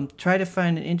problem. Try to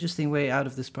find an interesting way out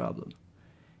of this problem.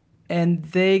 And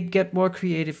they get more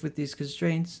creative with these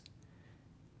constraints.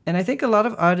 And I think a lot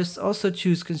of artists also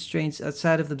choose constraints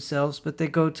outside of themselves, but they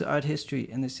go to art history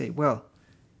and they say, well,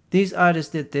 these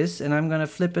artists did this, and I'm going to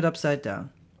flip it upside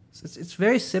down. So it's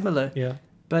very similar. Yeah.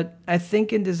 But I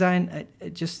think in design, I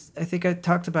think I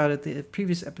talked about it in the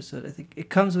previous episode. I think it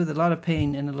comes with a lot of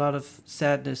pain and a lot of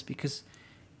sadness, because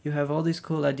you have all these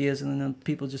cool ideas and then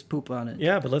people just poop on it.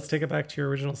 Yeah, but let's take it back to your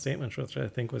original statement, which I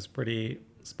think was pretty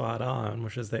spot on,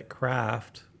 which is that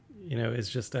craft, is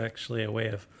just actually a way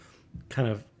of kind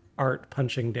of art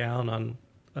punching down on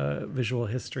visual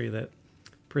history that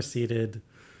preceded.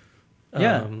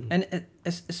 And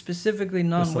specifically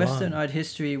non-Western art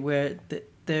history, where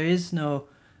there is no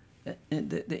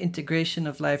the integration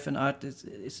of life and art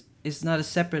is not as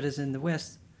separate as in the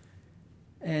West.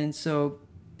 And so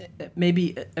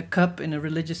maybe a cup in a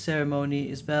religious ceremony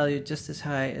is valued just as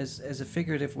high as a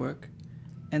figurative work,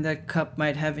 and that cup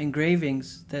might have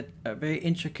engravings that are very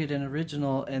intricate and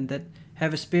original and that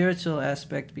have a spiritual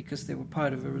aspect because they were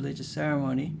part of a religious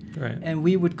ceremony. Right. And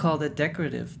we would call that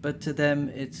decorative, but to them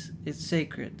it's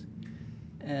sacred.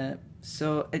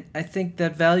 So I think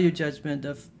that value judgment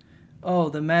of,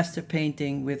 the master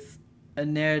painting with a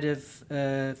narrative,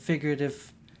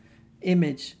 figurative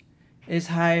image is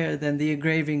higher than the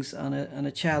engravings on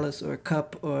a chalice or a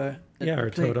cup or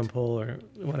a totem pole or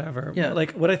whatever. Yeah.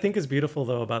 Like, what I think is beautiful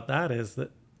though about that is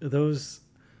that those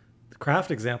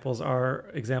craft examples are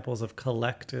examples of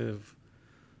collective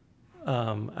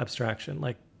abstraction.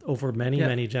 Like, over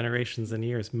many generations and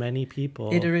years, many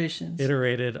people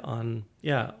iterated on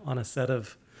a set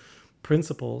of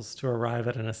principles to arrive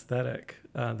at an aesthetic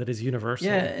that is universal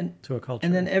to a culture.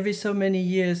 And then every so many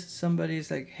years,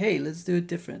 somebody's like, hey, let's do it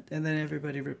different. And then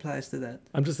everybody replies to that.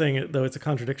 I'm just saying, though, it's a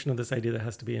contradiction of this idea that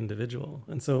has to be individual.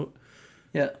 And so...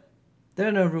 Yeah. There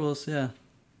are no rules, Well,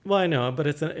 I know, but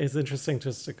it's interesting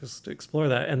just to explore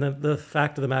that. And the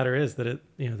fact of the matter is that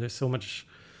there's so much...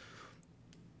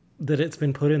 that it's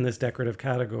been put in this decorative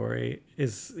category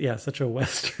is such a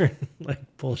Western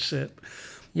bullshit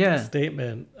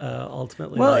statement.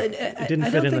 Ultimately, well, it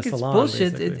didn't fit in the salon. It's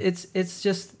bullshit. It's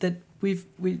just that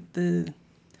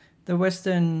the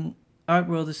Western art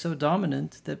world is so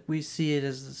dominant that we see it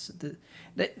as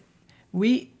that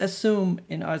we assume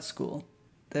in art school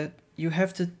that you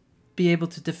have to be able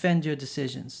to defend your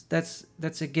decisions. That's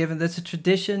a given. That's a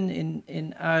tradition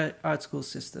in our art school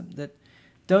system that.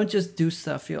 Don't just do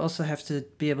stuff. You also have to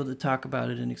be able to talk about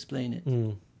it and explain it.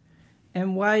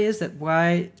 And why is that?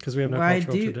 Why? Because we have no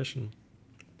cultural tradition.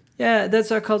 Yeah,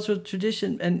 that's our cultural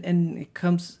tradition. And it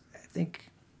comes, I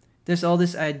think, there's all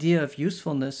this idea of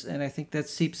usefulness. And I think that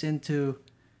seeps into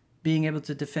being able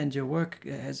to defend your work.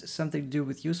 It has something to do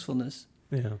with usefulness.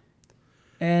 Yeah.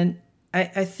 And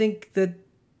I think that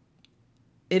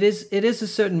it is a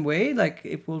certain way, like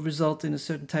it will result in a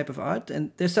certain type of art,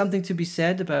 and there's something to be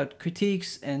said about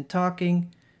critiques and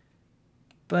talking.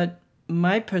 But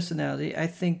my personality, I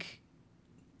think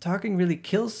talking really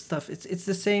kills stuff. It's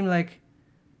the same like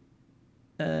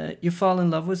you fall in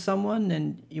love with someone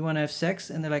and you want to have sex,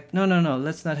 and they're like, no,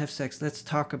 let's not have sex. Let's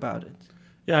talk about it.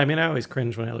 Yeah, I mean, I always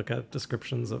cringe when I look at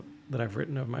descriptions that I've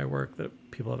written of my work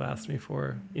that people have asked me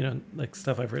for, like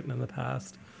stuff I've written in the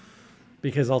past.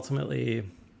 Because ultimately,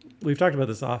 we've talked about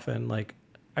this often, like,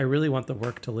 I really want the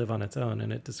work to live on its own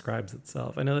and it describes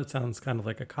itself. I know that sounds kind of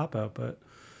like a cop-out, but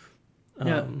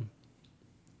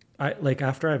I like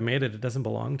after I've made it, it doesn't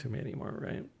belong to me anymore,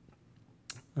 right?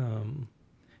 And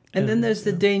then there's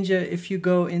the danger if you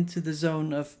go into the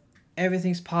zone of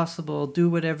everything's possible, do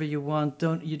whatever you want,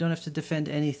 you don't have to defend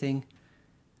anything.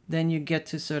 Then you get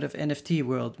to sort of NFT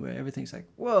world where everything's like,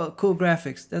 whoa, cool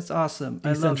graphics, that's awesome,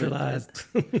 I love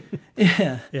it.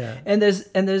 Yeah. And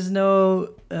there's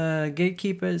no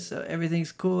gatekeepers, so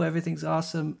everything's cool, everything's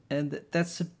awesome, and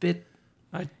that's a bit.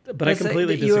 I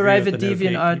completely disagree. You arrive at with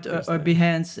DeviantArt or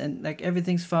Behance, and like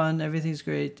everything's fun, everything's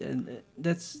great, and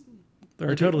that's. There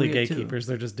are totally gatekeepers.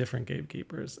 They're just different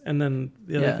gatekeepers. And then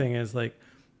the other thing is like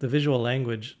the visual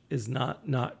language is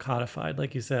not codified.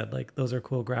 Like you said, like those are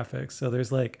cool graphics. So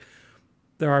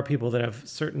there are people that have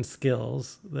certain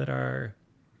skills that are,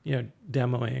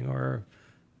 demoing or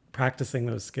practicing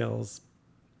those skills.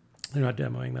 They're not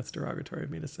demoing. That's derogatory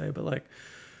of me to say, but like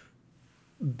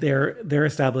they're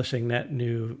establishing net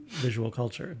new visual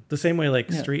culture. The same way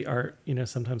like street art,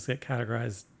 sometimes get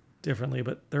categorized differently,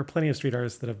 but there are plenty of street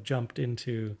artists that have jumped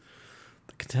into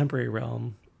the contemporary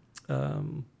realm.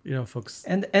 Folks,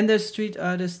 and there's street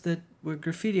artists that were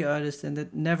graffiti artists and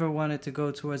that never wanted to go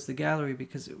towards the gallery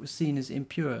because it was seen as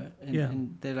impure.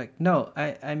 And they're like, no,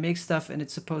 I make stuff and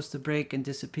it's supposed to break and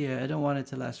disappear. I don't want it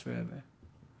to last forever.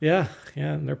 Yeah,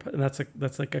 and that's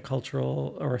like a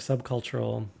cultural or a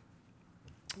subcultural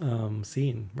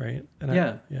scene, right?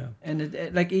 And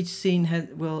and like each scene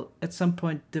will at some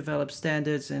point develop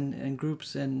standards and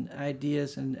groups and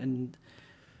ideas and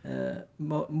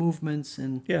movements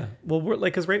and well, we're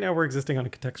like, because right now we're existing on a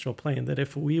contextual plane that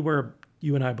if we were,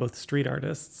 you and I, both street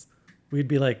artists, we'd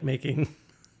be like making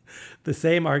the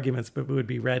same arguments, but we would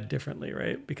be read differently,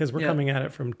 right? Because we're coming at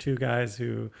it from two guys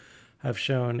who have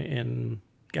shown in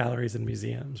galleries and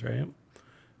museums, right?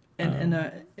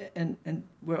 And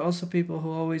we're also people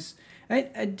who always.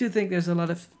 I do think there's a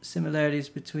lot of similarities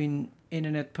between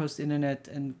internet, post-internet,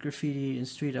 and graffiti and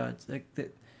street art. Like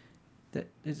that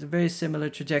it's a very similar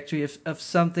trajectory of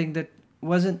something that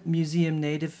wasn't museum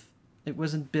native. It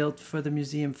wasn't built for the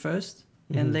museum first,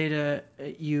 and later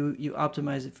you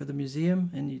optimize it for the museum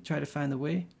and you try to find a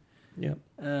way. Yeah.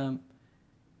 And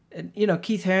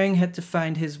Keith Haring had to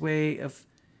find his way of.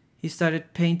 He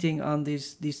started painting on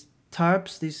these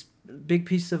tarps, these big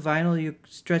pieces of vinyl you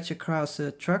stretch across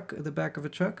the back of a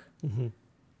truck.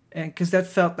 And because that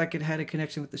felt like it had a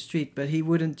connection with the street, but he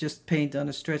wouldn't just paint on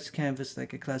a stretched canvas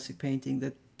like a classic painting.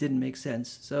 That didn't make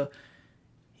sense. So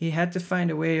he had to find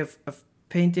a way of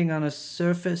painting on a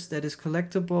surface that is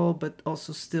collectible but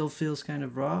also still feels kind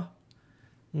of raw.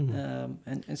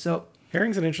 And so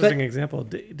Haring's an interesting example.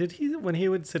 Did he, when he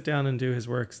would sit down and do his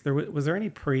works, was there any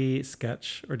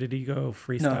pre-sketch, or did he go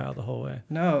freestyle the whole way?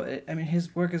 No, I mean,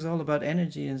 his work is all about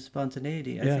energy and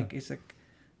spontaneity. I think it's like,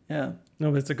 No,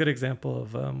 but it's a good example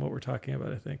of what we're talking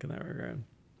about, I think, in that regard.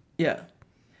 Yeah.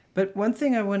 But one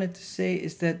thing I wanted to say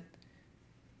is that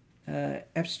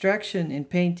abstraction in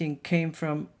painting came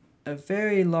from a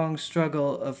very long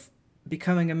struggle of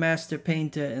becoming a master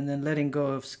painter and then letting go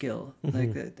of skill.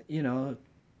 Like that,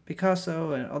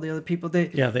 Picasso and all the other people. They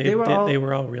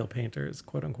were all real painters,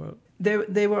 quote unquote.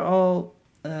 They were all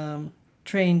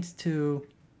trained to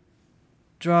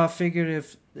draw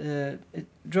figurative,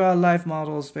 draw live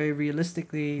models very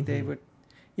realistically. They would,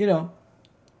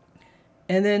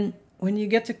 and then when you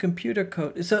get to computer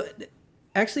code, so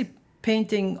actually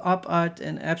painting op art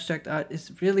and abstract art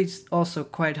is really also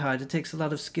quite hard. It takes a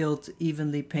lot of skill to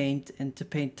evenly paint and to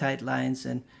paint tight lines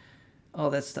and all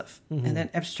that stuff. And then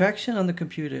abstraction on the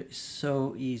computer is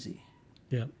so easy.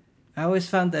 Yeah. I always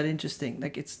found that interesting.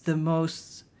 Like it's the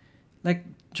most, like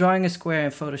drawing a square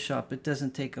in Photoshop, it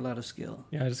doesn't take a lot of skill.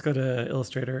 Yeah, I just go to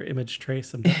Illustrator, image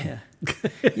trace.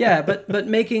 Yeah, but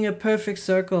making a perfect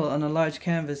circle on a large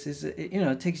canvas is,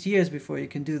 it takes years before you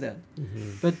can do that.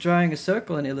 But drawing a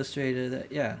circle in Illustrator,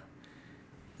 that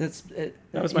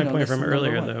was my point from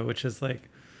earlier though, which is like,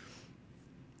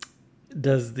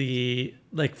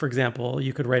 for example,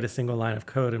 you could write a single line of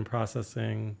code in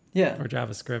processing or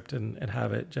JavaScript and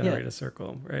have it generate a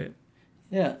circle, right?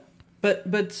 Yeah.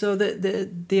 But so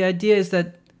the idea is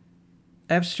that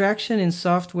abstraction in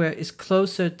software is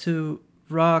closer to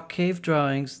raw cave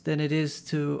drawings than it is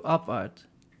to op art.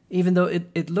 Even though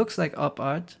it looks like op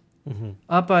art,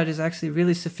 op art is actually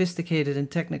really sophisticated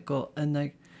and technical and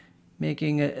like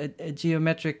making a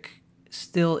geometric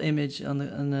still image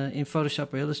in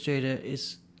Photoshop or Illustrator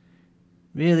is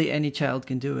really any child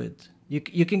can do it.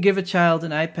 You can give a child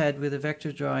an iPad with a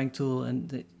vector drawing tool,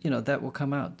 and that will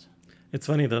come out. It's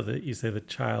funny though that you say the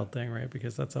child thing, right?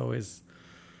 Because that's always,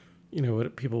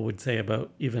 what people would say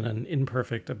about even an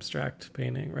imperfect abstract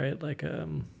painting, right? Like a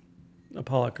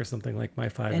Pollock or something. Like my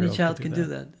 5-year-old. Any child can do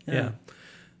that. Yeah.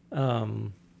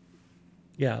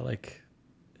 Like,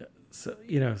 so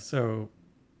so.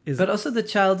 But also the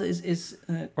child is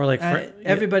or like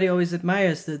everybody always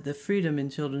admires the freedom in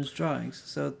children's drawings.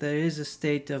 So there is a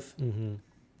state of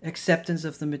acceptance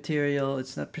of the material.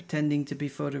 It's not pretending to be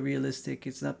photorealistic.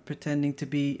 It's not pretending to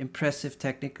be impressive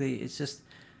technically. It's just,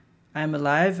 I'm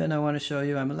alive and I want to show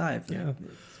you I'm alive. Yeah.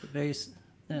 It's very,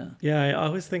 Yeah, I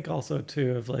always think also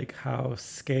too of like how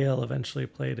scale eventually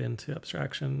played into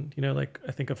abstraction. Like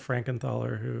I think of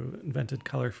Frankenthaler, who invented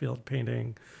color field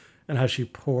painting, and how she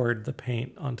poured the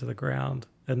paint onto the ground,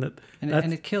 and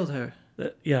it killed her.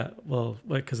 Well,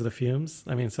 because of the fumes.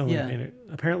 I mean,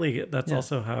 apparently that's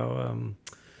also how,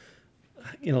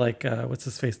 what's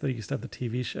his face that used to have the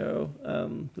TV show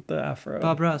with the afro?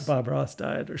 Bob Ross. Bob Ross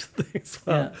died or something as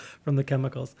well from the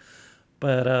chemicals.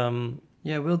 But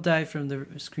we'll die from the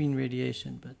screen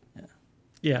radiation. But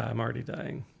yeah, I'm already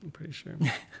dying. I'm pretty sure.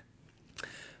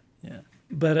 Yeah.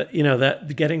 But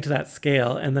that getting to that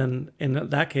scale, and then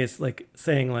in that case, like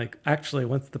saying like, actually,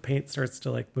 once the paint starts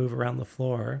to like move around the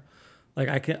floor, like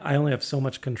I only have so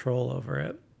much control over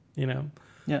it, Yeah.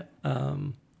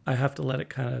 I have to let it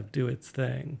kind of do its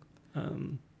thing.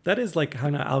 That is like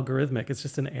kind of algorithmic. It's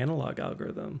just an analog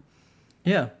algorithm.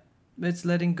 Yeah, it's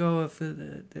letting go of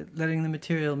letting the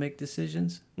material make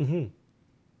decisions. Mm-hmm.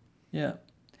 Yeah,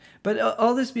 but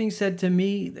all this being said, to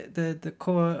me, the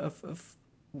core of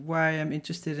why I'm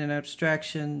interested in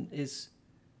abstraction is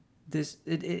this.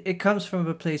 It comes from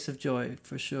a place of joy,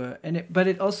 for sure, but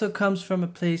it also comes from a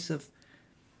place of.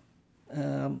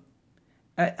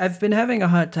 I've been having a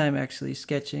hard time actually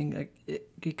sketching,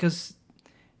 because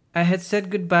I had said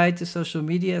goodbye to social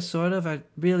media, sort of. I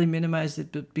really minimized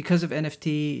it, but because of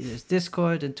NFT, there's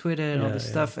Discord and Twitter and all this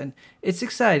stuff, and it's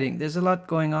exciting. There's a lot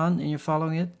going on, and you're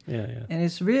following it. Yeah. And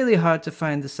it's really hard to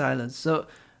find the silence. So,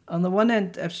 on the one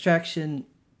hand, abstraction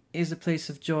is a place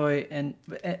of joy,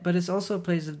 but it's also a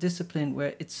place of discipline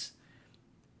where it's.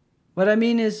 What I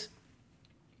mean is,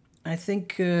 I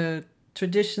think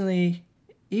traditionally,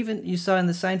 even you saw in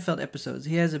the Seinfeld episodes,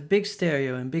 he has a big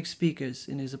stereo and big speakers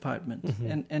in his apartment,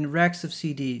 and racks of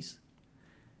CDs.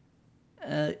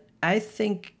 I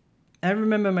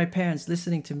remember my parents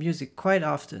listening to music quite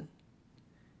often.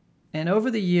 And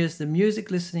over the years, the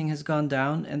music listening has gone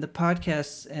down, and the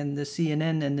podcasts and the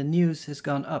CNN and the news has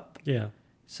gone up. Yeah.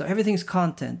 So everything's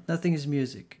content, nothing is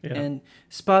music. Yeah. And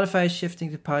Spotify is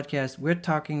shifting to podcasts. We're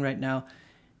talking right now.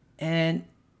 And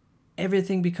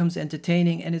everything becomes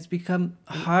entertaining, and it's become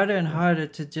harder and harder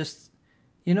to just,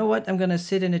 you know what, I'm going to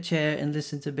sit in a chair and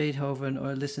listen to Beethoven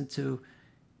or listen to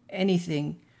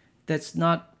anything that's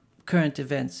not current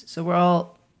events. So we're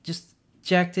all just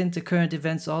jacked into current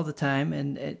events all the time,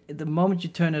 and at the moment you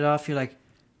turn it off, you're like,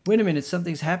 wait a minute,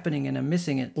 something's happening and I'm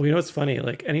missing it. Well, what's funny?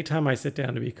 Like anytime I sit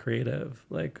down to be creative,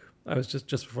 like I was just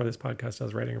before this podcast, I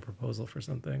was writing a proposal for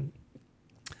something.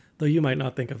 Though you might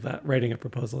not think of that writing a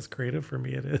proposal as creative. For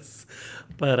me, it is.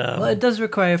 But well, it does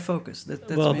require focus. That's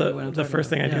the first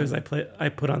thing I do is I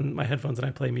put on my headphones and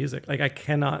I play music. Like I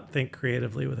cannot think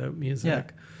creatively without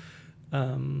music.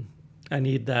 Yeah. I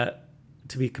need that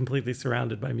to be completely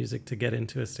surrounded by music to get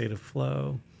into a state of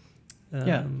flow.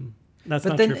 That's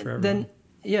not true for everyone.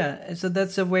 So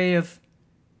that's a way of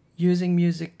using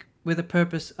music with a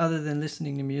purpose other than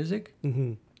listening to music.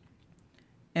 Mm-hmm.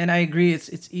 And I agree,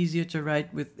 it's easier to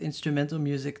write with instrumental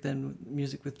music than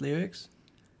music with lyrics.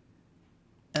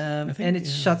 And it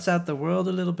shuts out the world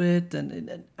a little bit,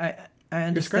 and I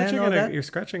understand all that. You're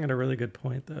scratching at a really good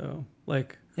point, though.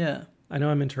 Like, yeah, I know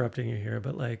I'm interrupting you here,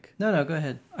 but like, no, go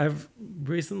ahead. I've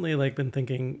recently been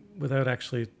thinking, without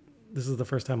actually, this is the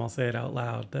first time I'll say it out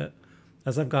loud, that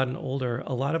as I've gotten older,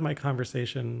 a lot of my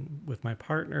conversation with my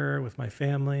partner, with my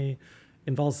family,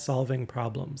 involves solving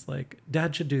problems. Like,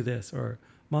 Dad should do this, or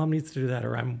Mom needs to do that,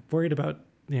 or I'm worried about,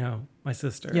 my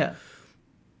sister. Yeah.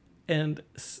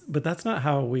 But that's not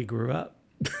how we grew up.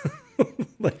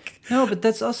 No, but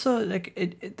that's also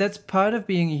that's part of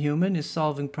being a human is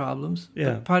solving problems.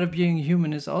 Yeah. But part of being a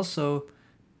human is also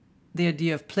the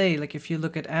idea of play. Like if you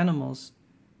look at animals,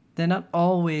 they're not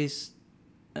always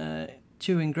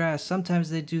chewing grass. Sometimes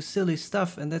they do silly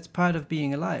stuff, and that's part of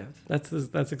being alive.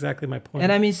 That's exactly my point.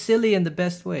 And I mean silly in the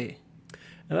best way.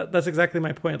 And that's exactly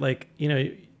my point. Like,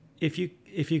 if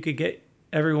you could get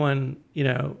everyone,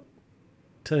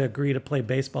 to agree to play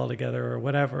baseball together or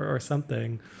whatever or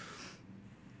something,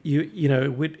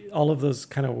 all of those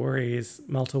kind of worries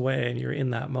melt away and you're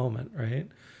in that moment, right?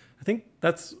 I think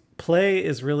that's play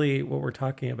is really what we're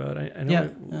talking about. I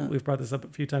know we've brought this up a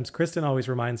few times. Kristen always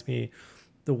reminds me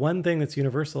the one thing that's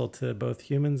universal to both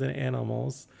humans and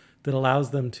animals that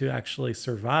allows them to actually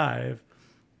survive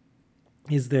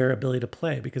is their ability to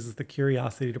play, because it's the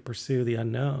curiosity to pursue the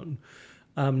unknown,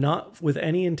 not with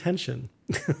any intention.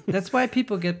 That's why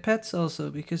people get pets also,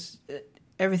 because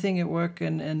everything at work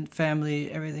and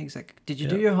family, everything's like, did you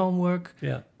do your homework?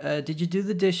 Yeah. Did you do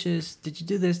the dishes? Did you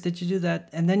do this? Did you do that?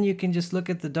 And then you can just look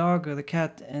at the dog or the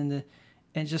cat and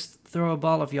just throw a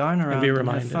ball of yarn around and be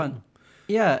reminded. Have fun.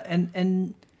 Yeah,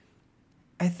 and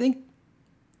I think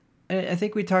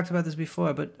we talked about this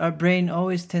before, but our brain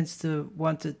always tends to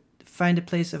want to find a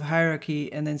place of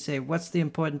hierarchy and then say, what's the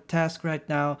important task right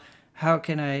now? How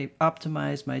can I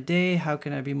optimize my day? How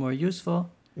can I be more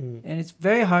useful? And it's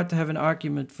very hard to have an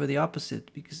argument for the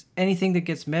opposite, because anything that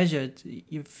gets measured,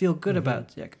 you feel good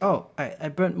about. Like, oh, I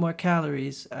burnt more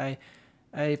calories. I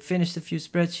finished a few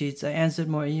spreadsheets. I answered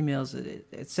more emails,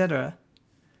 etc.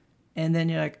 And then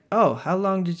you're like, oh, how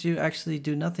long did you actually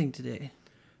do nothing today?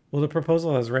 Well, the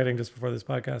proposal I was writing just before this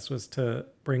podcast was to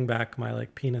bring back my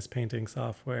like penis painting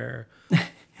software.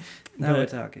 Now we're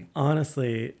talking.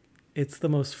 Honestly, it's the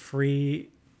most free,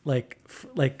 like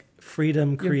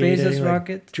freedom creating,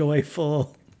 like,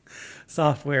 joyful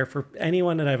software for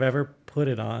anyone that I've ever put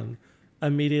it on.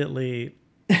 Immediately,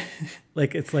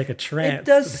 like it's like a trance. It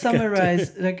does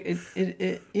summarize, like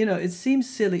it it seems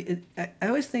silly. I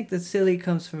always think that silly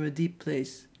comes from a deep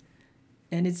place,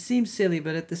 and it seems silly,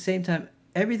 but at the same time,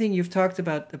 everything you've talked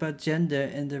about gender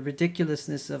and the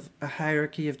ridiculousness of a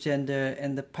hierarchy of gender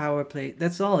and the power play,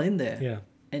 that's all in there. Yeah.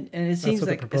 And it seems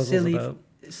like a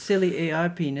silly AR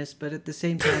penis, but at the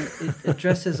same time, it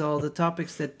addresses all the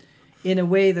topics that, in a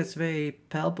way that's very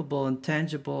palpable and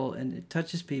tangible, and it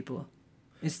touches people,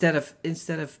 instead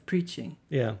of preaching.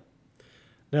 Yeah.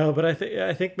 No, but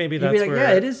I think maybe that's like, where...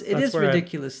 Yeah, it is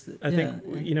ridiculous. I think,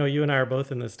 you and I are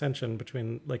both in this tension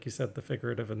between, like you said, the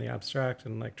figurative and the abstract,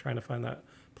 and like trying to find that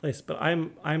place. But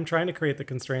I'm trying to create the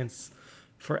constraints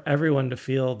for everyone to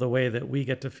feel the way that we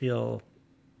get to feel.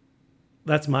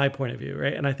 That's my point of view,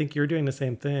 right? And I think you're doing the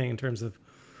same thing in terms of,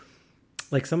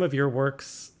 like, some of your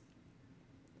works.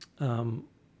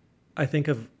 I think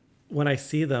of when I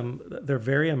see them, they're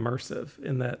very immersive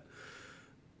in that.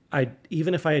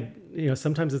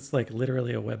 Sometimes it's like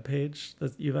literally a web page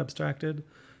that you've abstracted,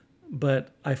 but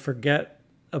I forget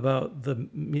about the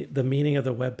meaning of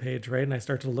the web page, right? And I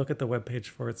start to look at the web page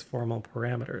for its formal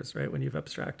parameters, right? When you've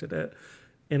abstracted it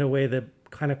in a way that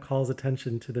kind of calls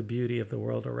attention to the beauty of the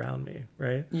world around me,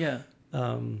 right? Yeah.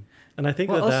 And I think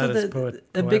that is poetic.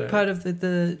 A big part of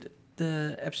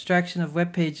the abstraction of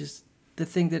web pages, the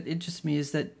thing that interests me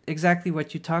is that exactly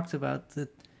what you talked about, that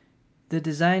the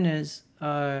designers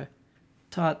are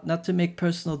taught not to make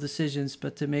personal decisions,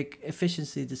 but to make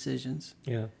efficiency decisions.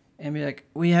 Yeah. And be like,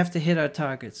 we have to hit our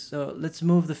targets. So let's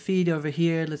move the feed over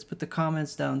here. Let's put the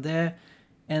comments down there.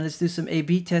 And let's do some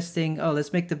A/B testing. Oh,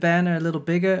 let's make the banner a little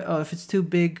bigger. Oh, if it's too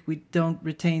big, we don't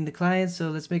retain the clients. So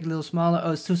let's make it a little smaller.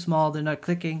 Oh, it's too small. They're not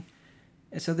clicking.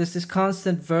 And so there's this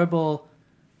constant verbal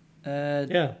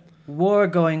war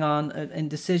going on in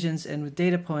decisions and with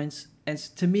data points. And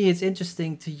to me, it's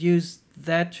interesting to use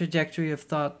that trajectory of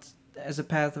thought as a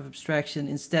path of abstraction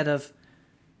instead of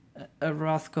a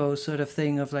Rothko sort of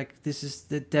thing of like, this is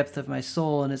the depth of my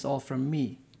soul and it's all from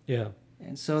me. Yeah.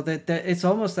 And so that it's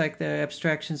almost like they're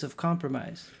abstractions of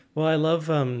compromise. Well, I love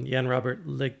Jan Robert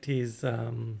Lichty's,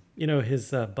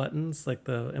 his buttons, like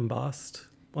the embossed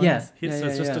ones. Yeah.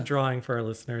 It's just a drawing for our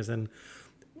listeners. And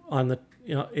on the,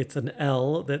 it's an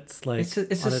L that's like it's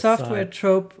a software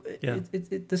trope. Yeah.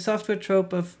 The software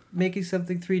trope of making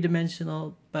something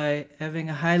three-dimensional by having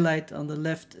a highlight on the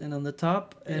left and on the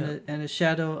top and a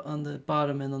shadow on the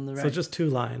bottom and on the right. So just two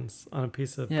lines on a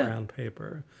piece of brown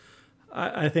paper.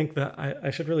 I think that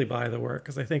I should really buy the work,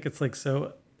 because I think it's like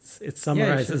it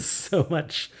summarizes so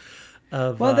much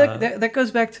of... Well, that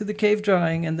goes back to the cave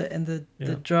drawing and the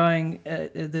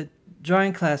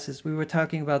drawing classes. We were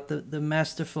talking about the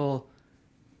masterful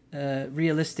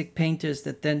realistic painters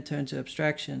that then turn to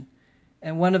abstraction.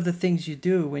 And one of the things you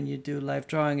do when you do live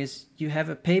drawing is you have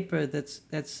a paper that's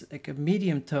like a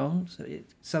medium tone, so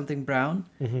something brown,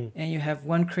 and you have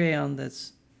one crayon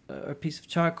that's a piece of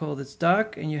charcoal that's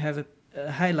dark, and you have a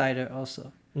highlighter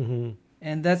also.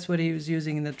 And that's what he was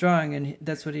using in the drawing, and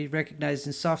that's what he recognized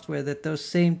in software, that those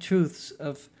same truths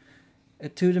of a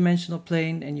two-dimensional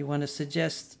plane, and you want to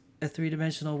suggest a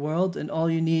three-dimensional world, and all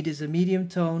you need is a medium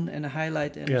tone and a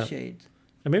highlight and a shade.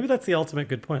 And maybe that's the ultimate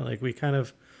good point. Like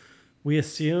we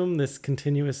assume this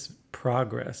continuous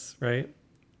progress, right?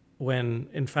 When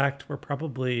in fact we're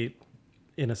probably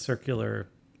in a circular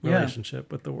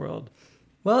relationship with the world.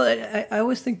 Well, I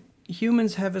always think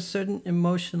humans have a certain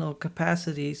emotional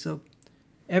capacity. So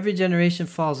every generation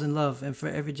falls in love. And for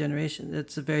every generation,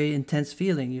 it's a very intense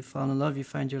feeling. You fall in love, you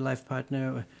find your life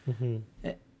partner.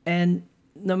 And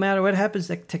no matter what happens,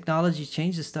 like technology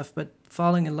changes stuff. But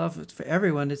falling in love, for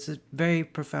everyone, it's a very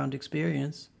profound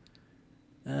experience.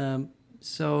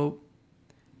 So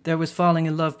there was falling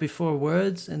in love before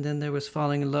words, and then there was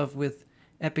falling in love with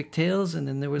epic tales, and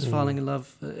then there was falling in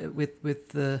love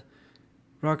with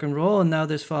rock and roll, and now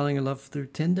there's falling in love through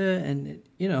Tinder, and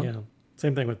Yeah,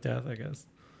 same thing with death, I guess.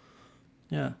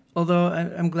 Yeah, although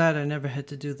I'm glad I never had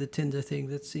to do the Tinder thing.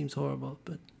 That seems horrible,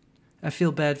 but I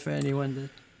feel bad for anyone that.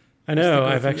 I know.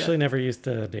 I've actually never used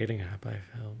a dating app. I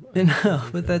know,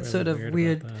 but that sort of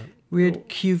weird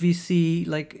QVC,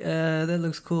 like that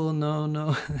looks cool.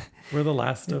 No. We're the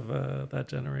last of that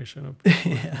generation of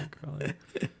people. Yeah.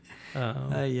 Oh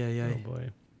boy.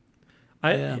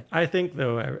 I think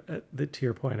though, to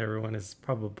your point, everyone is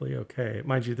probably okay.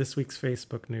 Mind you, this week's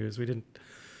Facebook news, we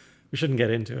shouldn't get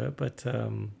into it, but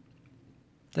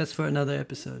that's for another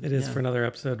episode. It is for another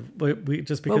episode. We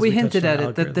just because we hinted at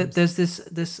it that there's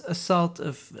this assault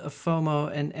of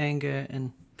FOMO and anger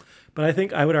and. But I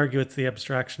think I would argue it's the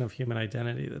abstraction of human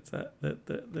identity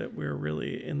that we're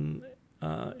really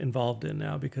involved in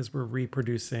now, because we're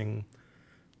reproducing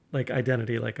like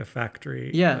identity like a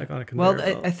factory. Yeah. Like on a conveyor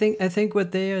belt. I think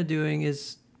what they are doing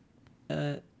is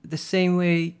the same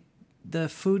way the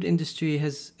food industry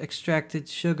has extracted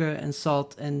sugar and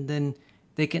salt, and then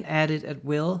they can add it at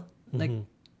will. Like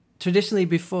traditionally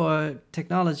before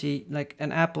technology, like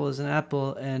an apple is an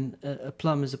apple and a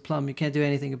plum is a plum. You can't do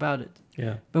anything about it.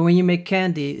 Yeah. But when you make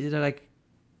candy, they're like,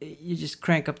 you just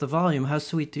crank up the volume. How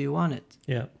sweet do you want it?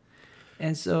 Yeah.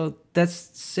 And so that's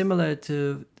similar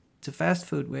to fast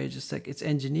food, where it's just like it's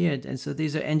engineered. And so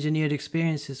these are engineered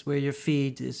experiences where your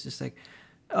feed is just like,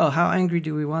 oh, how angry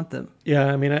do we want them? Yeah.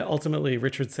 I mean, ultimately,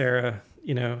 Richard Serra,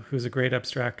 who's a great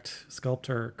abstract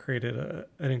sculptor, created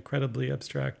an incredibly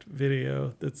abstract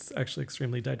video that's actually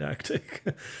extremely didactic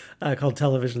called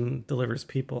Television Delivers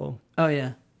People. Oh,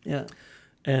 yeah. Yeah.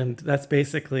 And that's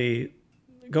basically,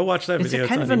 go watch that video. It's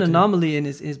kind of an anomaly in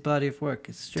his body of work.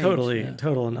 It's strange.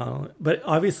 Total anomaly. But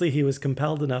obviously he was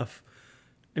compelled enough.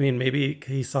 I mean, maybe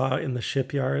he saw in the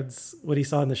shipyards, what he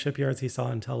saw in the shipyards, he saw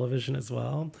on television as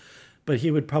well. But he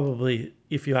would probably,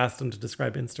 if you asked him to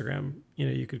describe Instagram,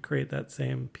 you could create that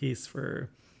same piece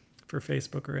for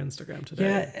Facebook or Instagram today.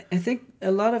 Yeah, I think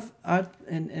a lot of art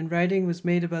and writing was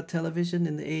made about television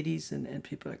in the 80s, and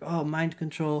people are like, oh, mind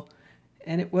control.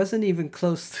 And it wasn't even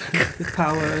close to the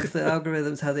power of the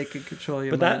algorithms, how they could control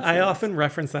your mind. I often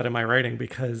reference that in my writing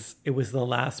because it was the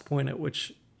last point at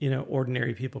which,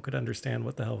 ordinary people could understand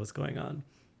what the hell was going on.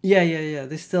 Yeah.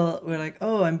 They still were like,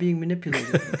 oh, I'm being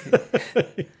manipulated.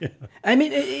 Okay. Yeah. I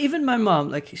mean, even my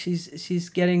mom, like she's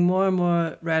getting more and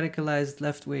more radicalized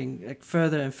left wing, like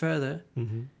further and further.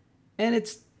 Mm-hmm. And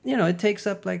it's, it takes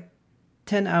up like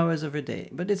 10 hours of her day,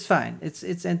 but it's fine.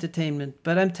 It's entertainment.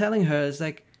 But I'm telling her, it's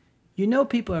like,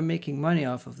 people are making money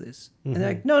off of this. Mm-hmm. And they're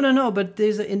like, no, but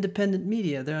there's an independent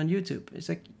media. They're on YouTube. It's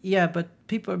like, yeah, but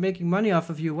people are making money off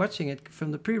of you watching it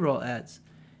from the pre-roll ads.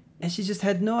 And she just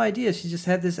had no idea. She just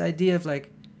had this idea of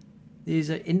like, these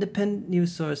are independent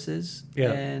news sources.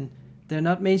 Yeah. And they're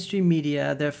not mainstream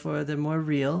media. Therefore, they're more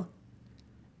real.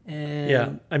 And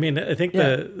yeah. I mean, I think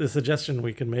the suggestion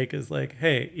we can make is like,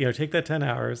 hey, take that 10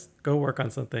 hours, go work on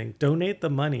something, donate the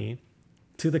money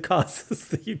to the causes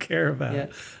that you care about. Yeah.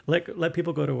 Let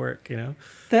people go to work,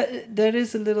 That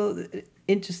is a little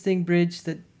interesting bridge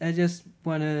that I just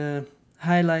want to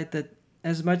highlight, that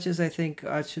as much as I think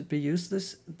art should be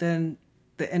useless, then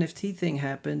the NFT thing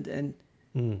happened, and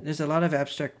there's a lot of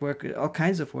abstract work, all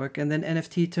kinds of work, and then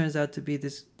NFT turns out to be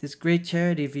this great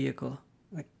charity vehicle.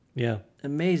 Like, yeah,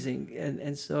 amazing.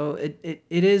 And so it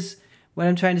is, what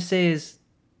I'm trying to say is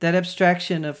that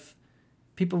abstraction of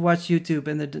people watch YouTube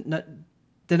and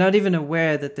they're not even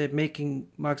aware that they're making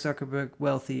Mark Zuckerberg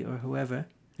wealthy or whoever.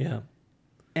 Yeah.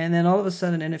 And then all of a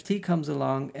sudden NFT comes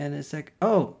along and it's like,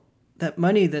 oh, that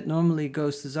money that normally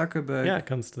goes to Zuckerberg. Yeah, it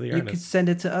comes to the artist. You could send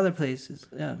it to other places.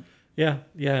 Yeah. Yeah.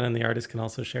 Yeah. And then the artist can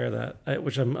also share that,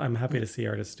 which I'm happy to see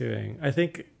artists doing. I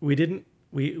think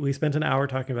we spent an hour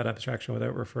talking about abstraction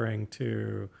without referring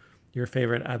to your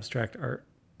favorite abstract art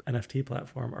NFT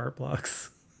platform,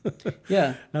 Artblocks.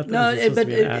 Yeah. Not that it's supposed to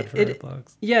be an ad for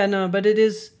Artblocks. Yeah, no, but it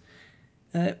is,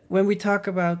 when we talk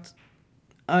about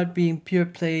art being pure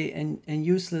play and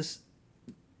useless,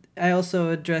 I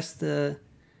also address the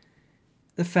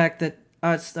the fact that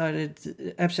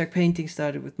abstract painting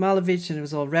started with Malevich, and it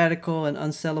was all radical and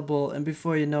unsellable, and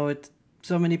before you know it,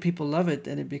 so many people love it,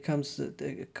 and it becomes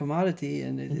a commodity,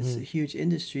 and it is a huge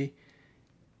industry.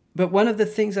 But one of the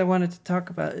things I wanted to talk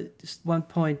about, just one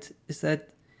point, is that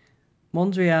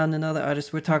Mondrian and other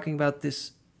artists were talking about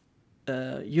this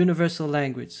universal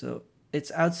language. So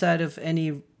it's outside of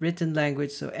any written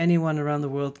language, so anyone around the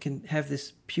world can have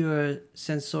this pure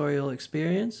sensorial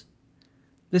experience.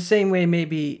 The same way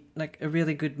maybe like a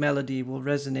really good melody will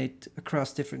resonate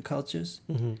across different cultures.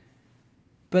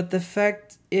 But the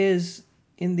fact is,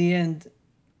 in the end,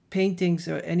 paintings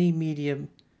or any medium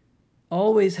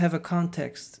always have a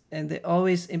context, and they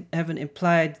always have an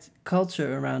implied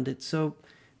culture around it. So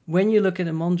when you look at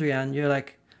a Mondrian, you're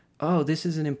like, oh, this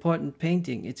is an important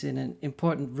painting. It's in an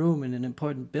important room in an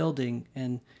important building,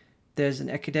 and there's an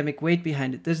academic weight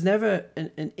behind it. There's never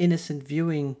an innocent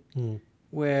viewing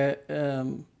where...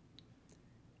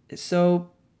 so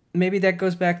maybe that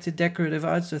goes back to decorative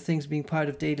arts or things being part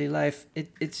of daily life.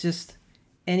 It's just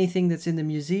anything that's in the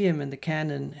museum and the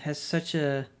canon has such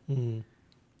a...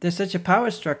 There's such a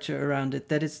power structure around it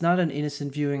that it's not an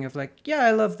innocent viewing of like, yeah,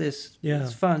 I love this. Yeah.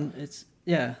 It's fun. It's,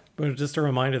 yeah. But just a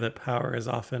reminder that power is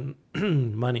often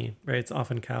money, right? It's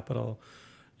often capital.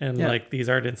 And like these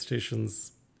art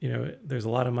institutions, you know, there's a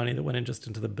lot of money that went in just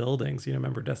into the buildings, you know,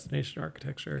 remember destination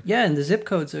architecture. Yeah, and the zip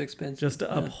codes are expensive. Just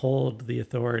to uphold the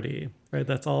authority, right?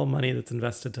 That's all money that's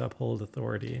invested to uphold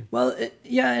authority. Well,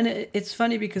 it's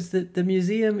funny because the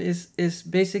museum is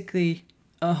basically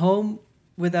a home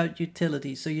without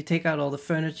utility. So you take out all the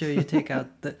furniture, you take out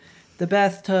the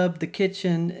bathtub, the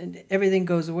kitchen, and everything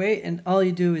goes away, and all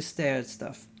you do is stare at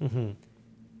stuff.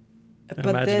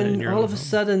 But then all of a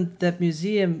sudden that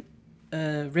museum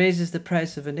raises the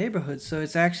price of a neighborhood, so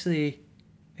it's actually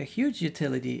a huge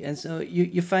utility, and so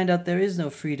you find out there is no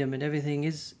freedom and everything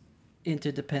is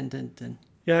interdependent. And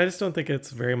I just don't think it's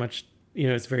very much, you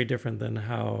know, it's very different than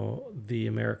how the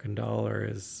American dollar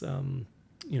is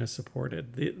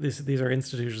supported. These are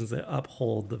institutions that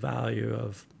uphold the value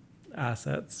of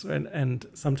assets, and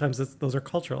sometimes those are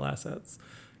cultural assets,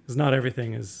 because not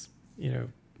everything is, you know,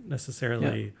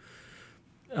 necessarily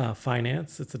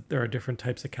finance. There are different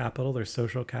types of capital. There's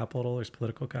social capital, there's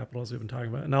political capital, as we've been talking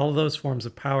about, and all of those forms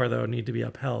of power though need to be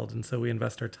upheld. And so we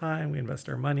invest our time, we invest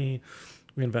our money,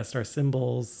 we invest our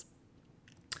symbols.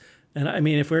 And I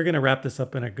mean, if we're going to wrap this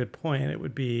up in a good point, it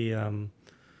would be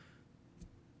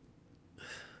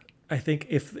I think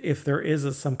if there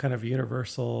is some kind of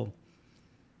universal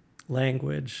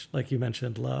language, like you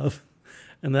mentioned, love,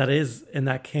 and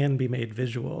that can be made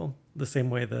visual, the same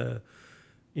way the,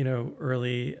 you know,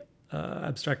 early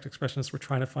abstract expressionists were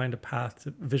trying to find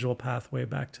visual pathway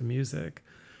back to music,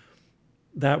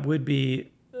 that would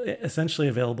be essentially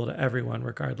available to everyone,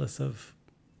 regardless of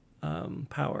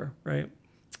power, right?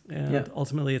 And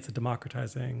ultimately, it's a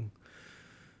democratizing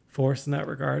force in that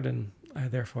regard, and I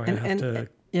have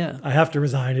to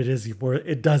resign.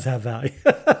 It does have value.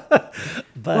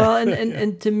 But, well,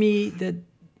 and to me, that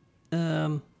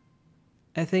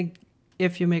I think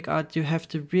if you make art, you have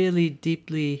to really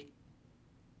deeply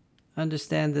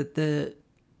understand that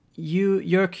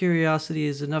your curiosity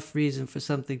is enough reason for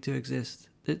something to exist.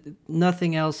 That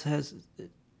nothing else has,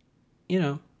 you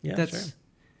know. Yeah, sure.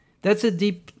 That's a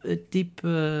deep.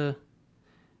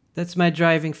 That's my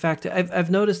driving factor. I've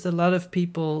noticed a lot of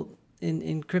people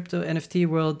in crypto NFT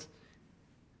world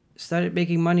started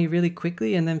making money really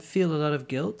quickly and then feel a lot of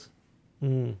guilt.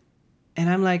 And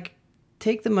I'm like,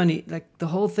 take the money. Like the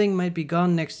whole thing might be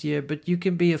gone next year, but you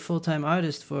can be a full-time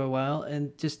artist for a while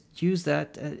and just use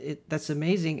that. That's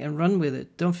amazing, and run with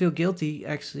it. Don't feel guilty.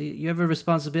 Actually, you have a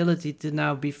responsibility to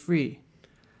now be free.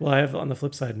 Well, I have, on the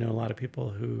flip side, know a lot of people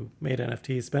who made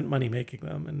NFTs, spent money making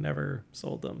them, and never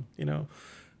sold them, you know.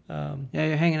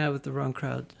 You're hanging out with the wrong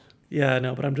crowd. Yeah,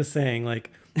 no, but I'm just saying, like,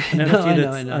 an NFT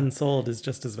that's unsold is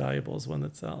just as valuable as one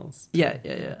that sells.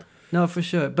 Yeah. No, for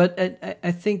sure. But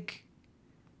I think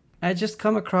I just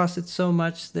come across it so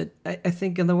much that I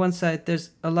think on the one side,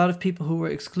 there's a lot of people who were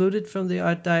excluded from the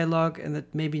art dialogue and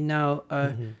that maybe now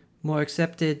are more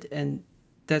accepted, and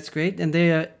that's great. And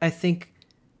I think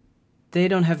they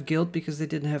don't have guilt because they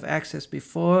didn't have access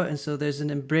before, and so there's an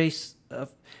embrace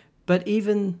of... But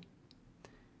even...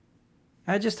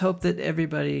 I just hope that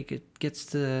everybody gets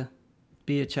to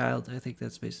be a child. I think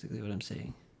that's basically what I'm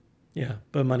saying. Yeah,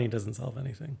 but money doesn't solve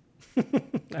anything.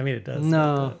 I mean, it does.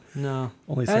 No.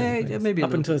 Only certain things. Maybe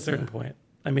up until a certain point.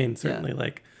 I mean, certainly,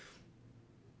 like,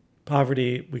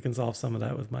 poverty, we can solve some of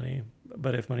that with money.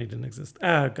 But if money didn't exist...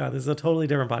 God, this is a totally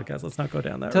different podcast. Let's not go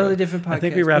down that road. Different podcast. I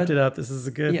think we wrapped it up. This is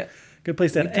a good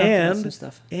place to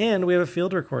end. And we have a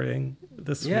field recording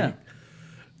this week.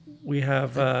 We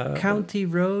have County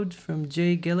Road from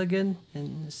Jay Gilligan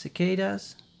and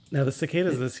Cicadas. Now the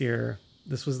cicadas this year.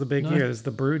 This was the big year. This is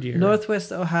the brood year.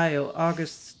 Northwest Ohio,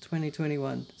 August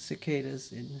 2021.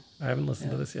 Cicadas in. I haven't listened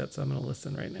to this yet, so I'm going to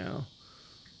listen right now.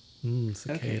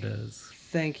 Cicadas. Okay.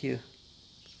 Thank you.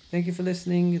 Thank you for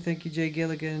listening. Thank you, Jay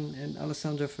Gilligan and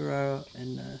Alessandro Ferraro.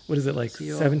 And what is it, like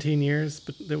 17 years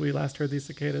that we last heard these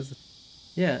cicadas?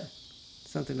 Yeah,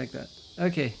 something like that.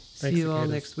 Okay. See you all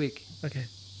next week. Okay.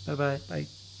 Bye-bye. Bye.